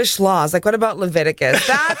 Jewish laws? Like, what about Leviticus?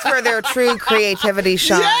 That's where their true creativity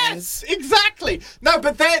shines. Yes, exactly. No,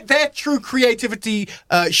 but their true creativity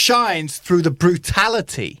shines through the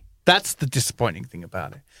brutality. That's the disappointing thing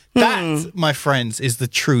about it. That, my friends, is the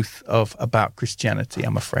truth about Christianity,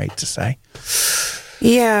 I'm afraid to say.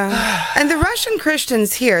 Yeah. And the Russian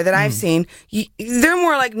Christians here that I've seen, they're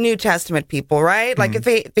more like New Testament people, right? Like if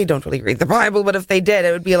they don't really read the Bible, but if they did,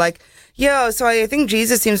 it would be like, so I think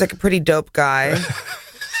Jesus seems like a pretty dope guy.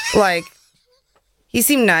 Like, he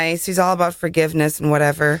seemed nice. He's all about forgiveness and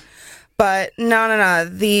whatever. But no.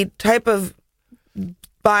 The type of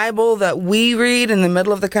Bible that we read in the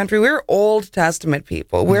middle of the country, we're Old Testament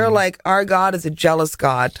people. We're like, our God is a jealous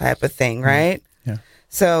God type of thing, right? Yeah.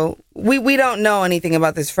 So we don't know anything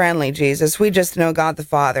about this friendly Jesus. We just know God the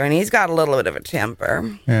Father, and he's got a little bit of a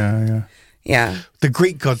temper. Yeah. The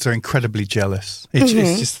Greek gods are incredibly jealous. It's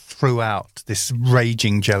just throughout. This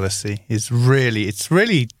raging jealousy it's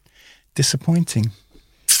really disappointing.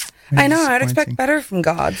 I know. I'd expect better from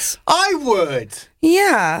gods. I would.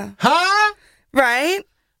 Yeah. Huh? Right?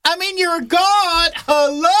 I mean, you're a god.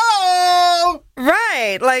 Hello.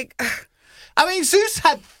 Right. Like, I mean, Zeus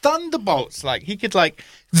had thunderbolts. Like, he could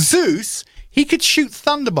shoot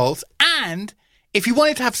thunderbolts, and if he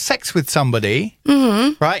wanted to have sex with somebody,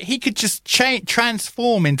 right, he could just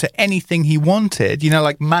transform into anything he wanted.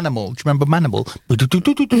 Like Manimal. Do you remember Manimal?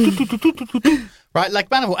 Right, like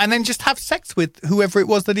Manimal. And then just have sex with whoever it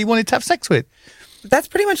was that he wanted to have sex with. that's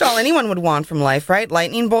pretty much all anyone would want from life, right?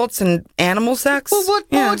 Lightning bolts and animal sex. Well,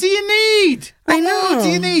 what more do you need? I know. What more do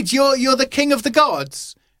you need? You're the king of the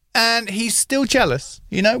gods. And he's still jealous,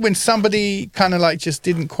 when somebody kind of like just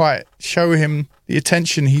didn't quite show him the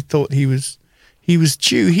attention he thought he was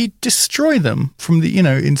due. He'd destroy them from the,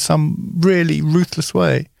 in some really ruthless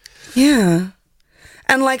way. Yeah.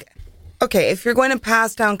 And like, okay, if you're going to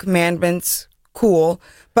pass down commandments, cool.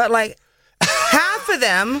 But like half of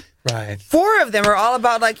them, right, 4 of them are all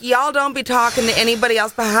about like, y'all don't be talking to anybody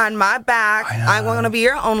else behind my back. I'm going to be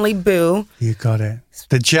your only boo. You got it.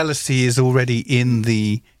 The jealousy is already in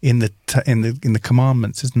the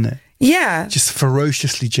commandments, isn't it? Yeah. Just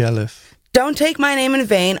ferociously jealous. Don't take my name in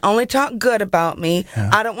vain. Only talk good about me. Yeah.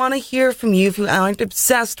 I don't want to hear from you if you aren't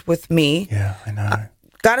obsessed with me. Yeah, I know.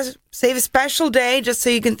 Gotta save a special day just so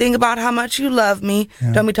you can think about how much you love me.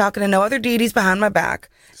 Yeah. Don't be talking to no other deities behind my back.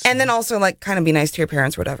 And then also, like, kind of be nice to your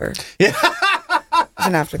parents, whatever. Yeah. It's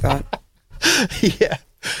an afterthought. Yeah.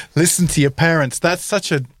 Listen to your parents. That's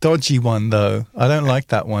such a dodgy one, though. I don't like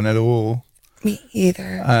that one at all. Me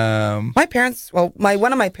either. My parents, well,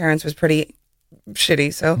 one of my parents was pretty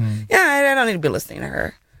shitty, so yeah, I don't need to be listening to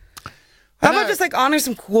her. How about just like honor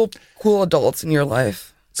some cool adults in your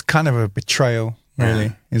life? It's kind of a betrayal,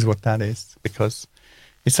 really, is what that is, because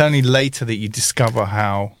it's only later that you discover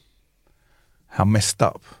how messed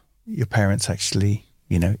up your parents actually,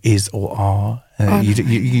 is or are. You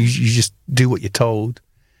just do what you're told.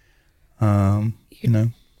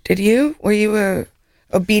 Did you? Were you a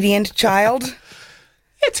obedient child?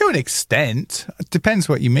 Yeah, to an extent. It depends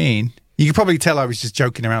what you mean. You could probably tell I was just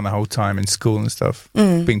joking around the whole time in school and stuff,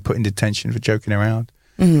 being put in detention for joking around.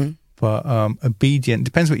 Mm-hmm. But obedient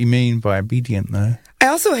depends what you mean by obedient, though. I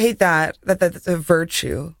also hate that's a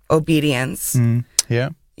virtue, obedience. Yeah.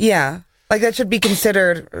 Yeah. Like that should be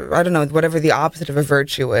considered, I don't know, whatever the opposite of a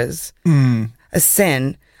virtue is. A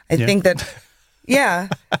sin. I think that,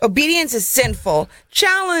 obedience is sinful.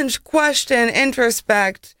 Challenge, question,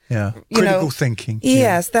 introspect. Yeah. Critical thinking.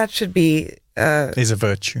 Yes, that should be... is a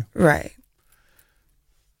virtue. Right.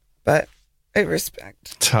 But I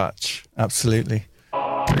respect. Touch. Absolutely.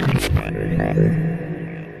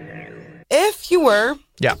 If you were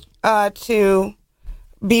to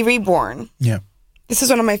be reborn, this is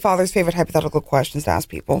one of my father's favorite hypothetical questions to ask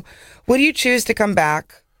people. Would you choose to come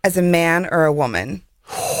back as a man or a woman?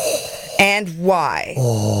 And why?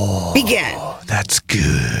 Begin. That's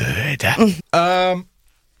good.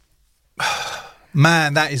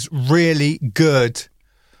 Man, that is really good.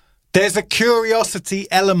 There's a curiosity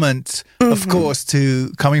element, of course,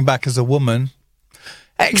 to coming back as a woman.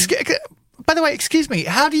 By the way, excuse me,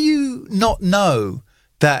 how do you not know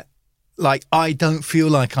that, like, I don't feel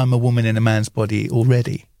like I'm a woman in a man's body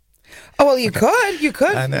already? Oh, well, you could,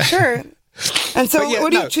 sure. And so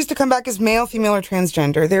would you choose to come back as male, female, or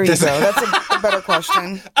transgender? There you go. That's a better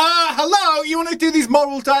question. Hello, you want to do these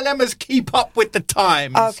moral dilemmas? Keep up with the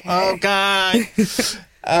times. Okay.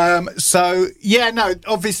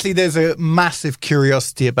 Obviously there's a massive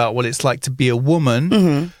curiosity about what it's like to be a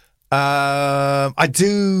woman. I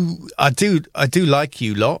do like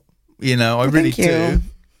you lot. You know, I really do.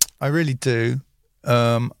 I really do.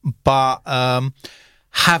 But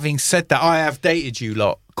having said that, I have dated you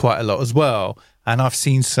lot quite a lot as well, and I've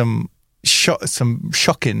seen some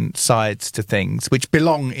shocking sides to things which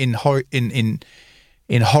belong in horror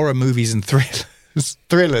movies and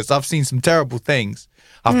thrillers. I've seen some terrible things.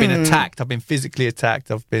 I've been attacked. I've been physically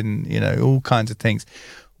attacked. I've been, all kinds of things.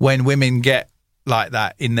 When women get like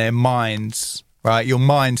that in their minds, right? Your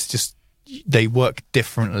minds they work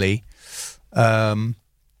differently.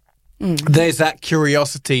 There's that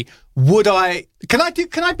curiosity. Can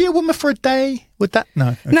I be a woman for a day? Would that? No.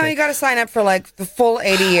 Okay. No, you got to sign up for like the full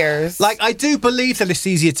 80 years. Like, I do believe that it's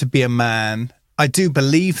easier to be a man. I do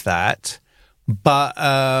believe that. But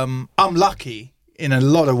I'm lucky in a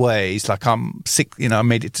lot of ways. Like, I'm 6, I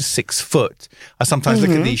made it to 6 foot. I sometimes look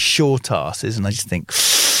at these short asses and I just think,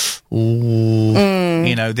 ooh,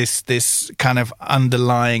 this kind of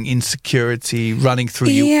underlying insecurity running through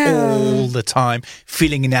you all the time,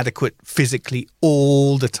 feeling inadequate physically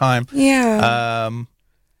all the time. Yeah.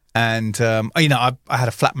 I had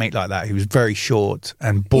a flatmate like that who was very short,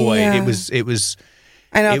 and boy, it was.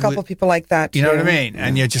 I know a couple of people like that too. You know what I mean? Yeah.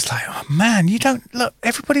 And you're just like, oh man, you don't look.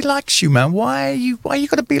 Everybody likes you, man. Why are you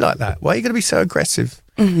got to be like that? Why are you got to be so aggressive?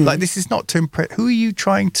 Like, this is not to impress. Who are you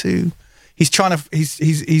trying to?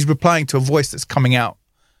 He's replying to a voice that's coming out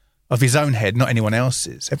of his own head, not anyone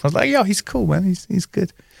else's. Everyone's like, yeah, he's cool, man. He's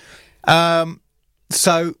good. One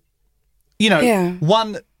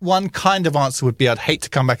kind of answer would be, I'd hate to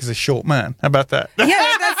come back as a short man. How about that?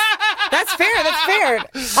 Yeah, that's fair. That's fair.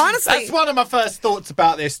 Honestly, that's one of my first thoughts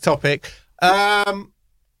about this topic.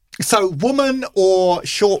 So, woman or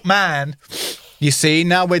short man? You see,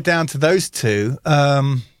 now we're down to those two.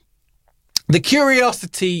 The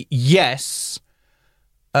curiosity, yes.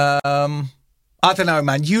 I don't know,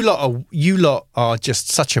 man. You lot are just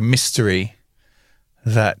such a mystery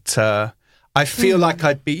that I feel like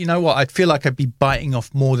I'd be. You know what? I'd feel like I'd be biting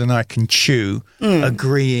off more than I can chew,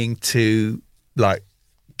 agreeing to like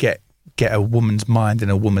get a woman's mind in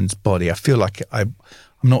a woman's body. I feel like I'm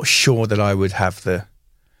not sure that I would have the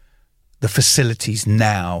facilities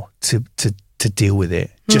now to deal with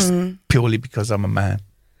it, just purely because I'm a man.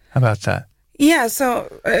 How about that? Yeah,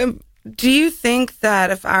 so do you think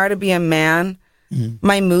that if I were to be a man,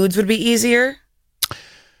 my moods would be easier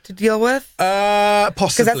to deal with? Possibly.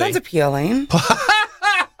 Because that sounds appealing.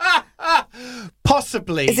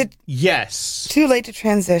 Possibly. Is it yes. too late to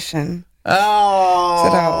transition? Oh. Is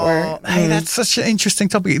that how it works? Hey, that's such an interesting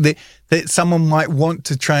topic. That someone might want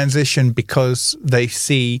to transition because they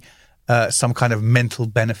see some kind of mental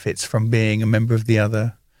benefits from being a member of the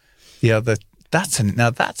other. That's an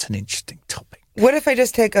interesting topic. What if I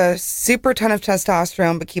just take a super ton of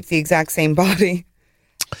testosterone but keep the exact same body?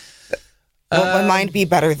 Will my mind be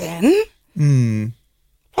better then?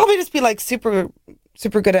 Probably just be like super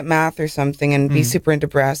good at math or something and be super into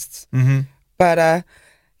breasts. But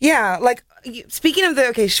like speaking of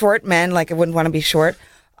the short men, like I wouldn't want to be short.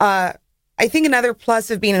 I think another plus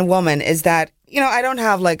of being a woman is that I don't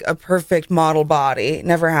have like a perfect model body,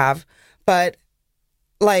 never have, but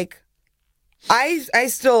like I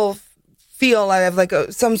still feel I have like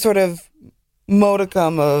some sort of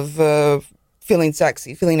modicum of feeling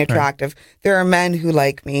sexy, feeling attractive. Right. There are men who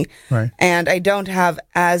like me. Right. And I don't have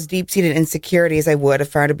as deep-seated insecurity as I would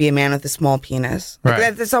if I were to be a man with a small penis. Right.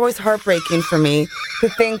 Like, that's always heartbreaking for me to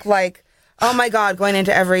think like, oh my God, going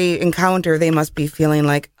into every encounter, they must be feeling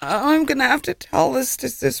like, oh, I'm going to have to tell this to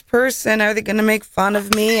this person. Are they going to make fun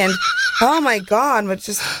of me? And oh my God, but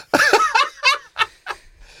just...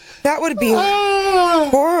 that would be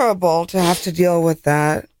horrible to have to deal with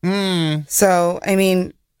that. So, I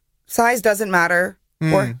mean, size doesn't matter.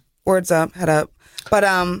 Words up, head up. But,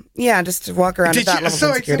 yeah, just to walk around with that level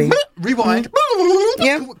of insecurity. Rewind.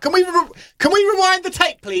 Yeah. Can we rewind the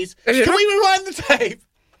tape, please? Can we rewind the tape?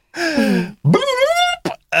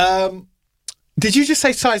 Did you just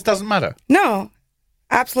say size doesn't matter? No,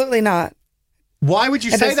 absolutely not. Why would you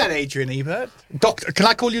say that, Adrienne Ebert? Doctor, can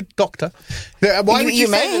I call you doctor? Why would you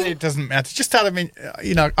say that it doesn't matter? Just out of,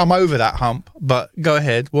 I'm over that hump, but go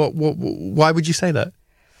ahead. Why would you say that?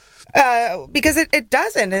 Because it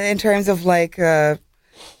doesn't in terms of like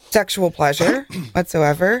sexual pleasure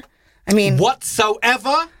whatsoever. I mean,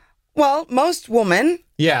 whatsoever? Well, most women,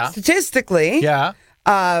 statistically,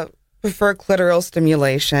 prefer clitoral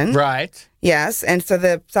stimulation. Right. Yes, and so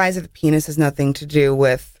the size of the penis has nothing to do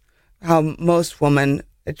with how most women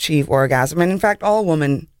achieve orgasm. And in fact, all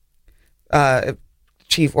women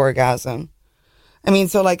achieve orgasm. I mean,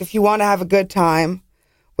 so like if you want to have a good time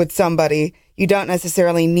with somebody, you don't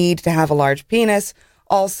necessarily need to have a large penis.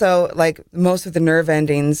 Also, like most of the nerve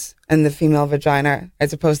endings in the female vagina,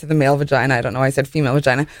 as opposed to the male vagina, I don't know why I said female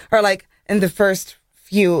vagina, are like in the first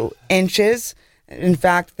few inches. In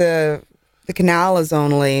fact, the canal is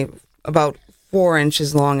only about 4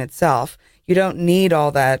 inches long itself. You don't need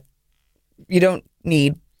all that. You don't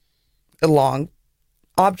need a long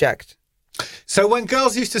object. So when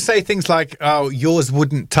girls used to say things like, oh, yours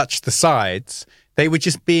wouldn't touch the sides, they were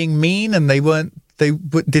just being mean and they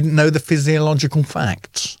didn't know the physiological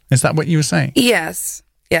facts. Is that what you were saying? Yes.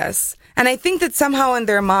 And I think that somehow in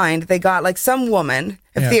their mind, they got like some woman,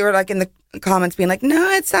 if they were like in the comments being like, no,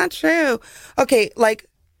 it's not true. Okay, like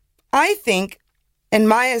I think in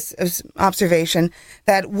my observation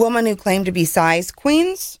that women who claim to be size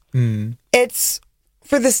queens, it's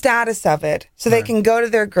for the status of it. So they can go to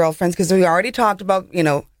their girlfriends, because we already talked about,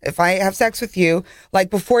 if I have sex with you, like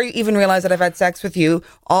before you even realize that I've had sex with you,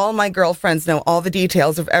 all my girlfriends know all the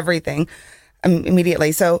details of everything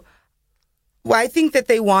immediately. So I think that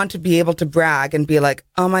they want to be able to brag and be like,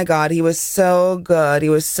 oh my God, he was so good. He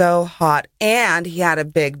was so hot. And he had a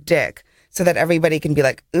big dick, so that everybody can be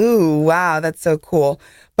like, ooh, wow, that's so cool.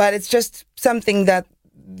 But it's just something that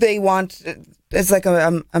they want. It's like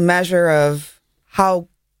a measure of how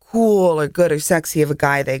cool or good or sexy of a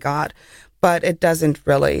guy they got. But it doesn't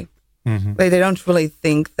really, they don't really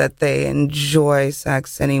think that they enjoy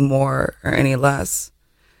sex anymore or any less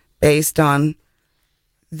based on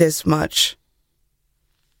this much.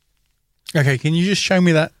 Okay, can you just show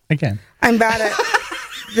me that again? I'm bad at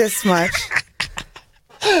this much.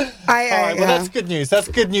 All right, well, that's good news. That's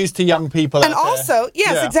good news to young people and out also, there.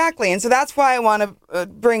 yes, exactly. And so that's why I want to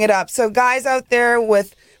bring it up. So guys out there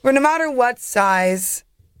no matter what size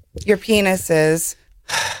your penis is,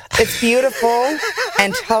 it's beautiful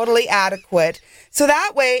and totally adequate. So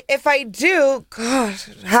that way, if I do,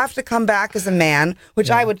 have to come back as a man,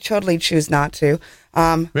 which I would totally choose not to.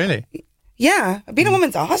 Really? Yeah. Being a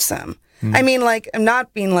woman's awesome. I mean, like, I'm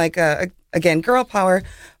not being like, again, girl power,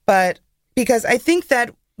 but because I think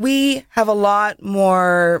that we have a lot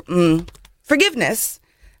more forgiveness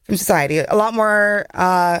from society, a lot more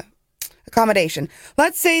accommodation.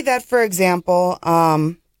 Let's say that, for example,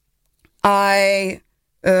 I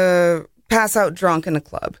pass out drunk in a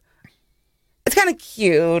club. It's kind of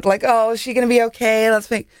cute, like, oh, is she going to be okay? Let's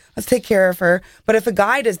take care of her. But if a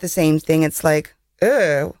guy does the same thing, it's like,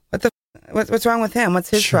 ew, what's wrong with him? What's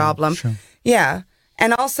his problem? Sure. Yeah.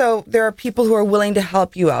 And also, there are people who are willing to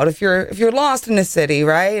help you out. If you're lost in a city,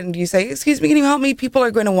 right, and you say, "Excuse me, can you help me?" People are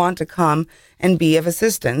going to want to come and be of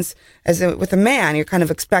assistance. With a man, you're kind of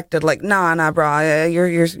expected, like, nah, brah,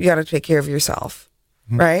 you got to take care of yourself,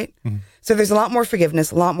 right? So there's a lot more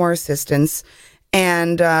forgiveness, a lot more assistance,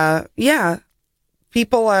 and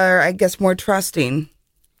people are, I guess, more trusting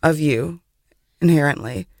of you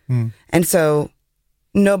inherently, and so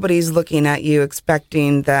nobody's looking at you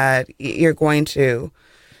expecting that you're going to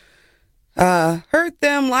hurt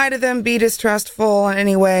them, lie to them, be distrustful in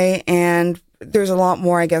any way. And there's a lot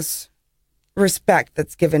more, I guess, respect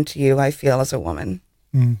that's given to you, I feel, as a woman.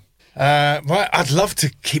 Well, I'd love to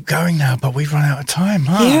keep going now, but we've run out of time,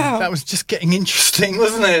 huh? Yeah. That was just getting interesting,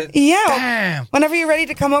 wasn't it? Yeah. Damn. Whenever you're ready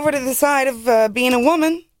to come over to the side of being a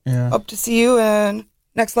woman, hope to see you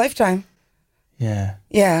next lifetime. Yeah.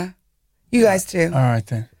 Yeah. You guys too. All right,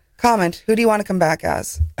 then. Comment. Who do you want to come back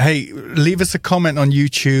as? Hey, leave us a comment on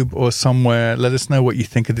YouTube or somewhere. Let us know what you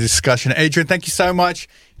think of the discussion. Adrienne, thank you so much.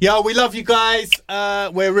 Yo, we love you guys.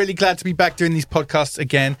 We're really glad to be back doing these podcasts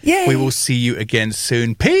again. Yay. We will see you again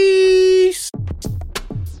soon. Peace.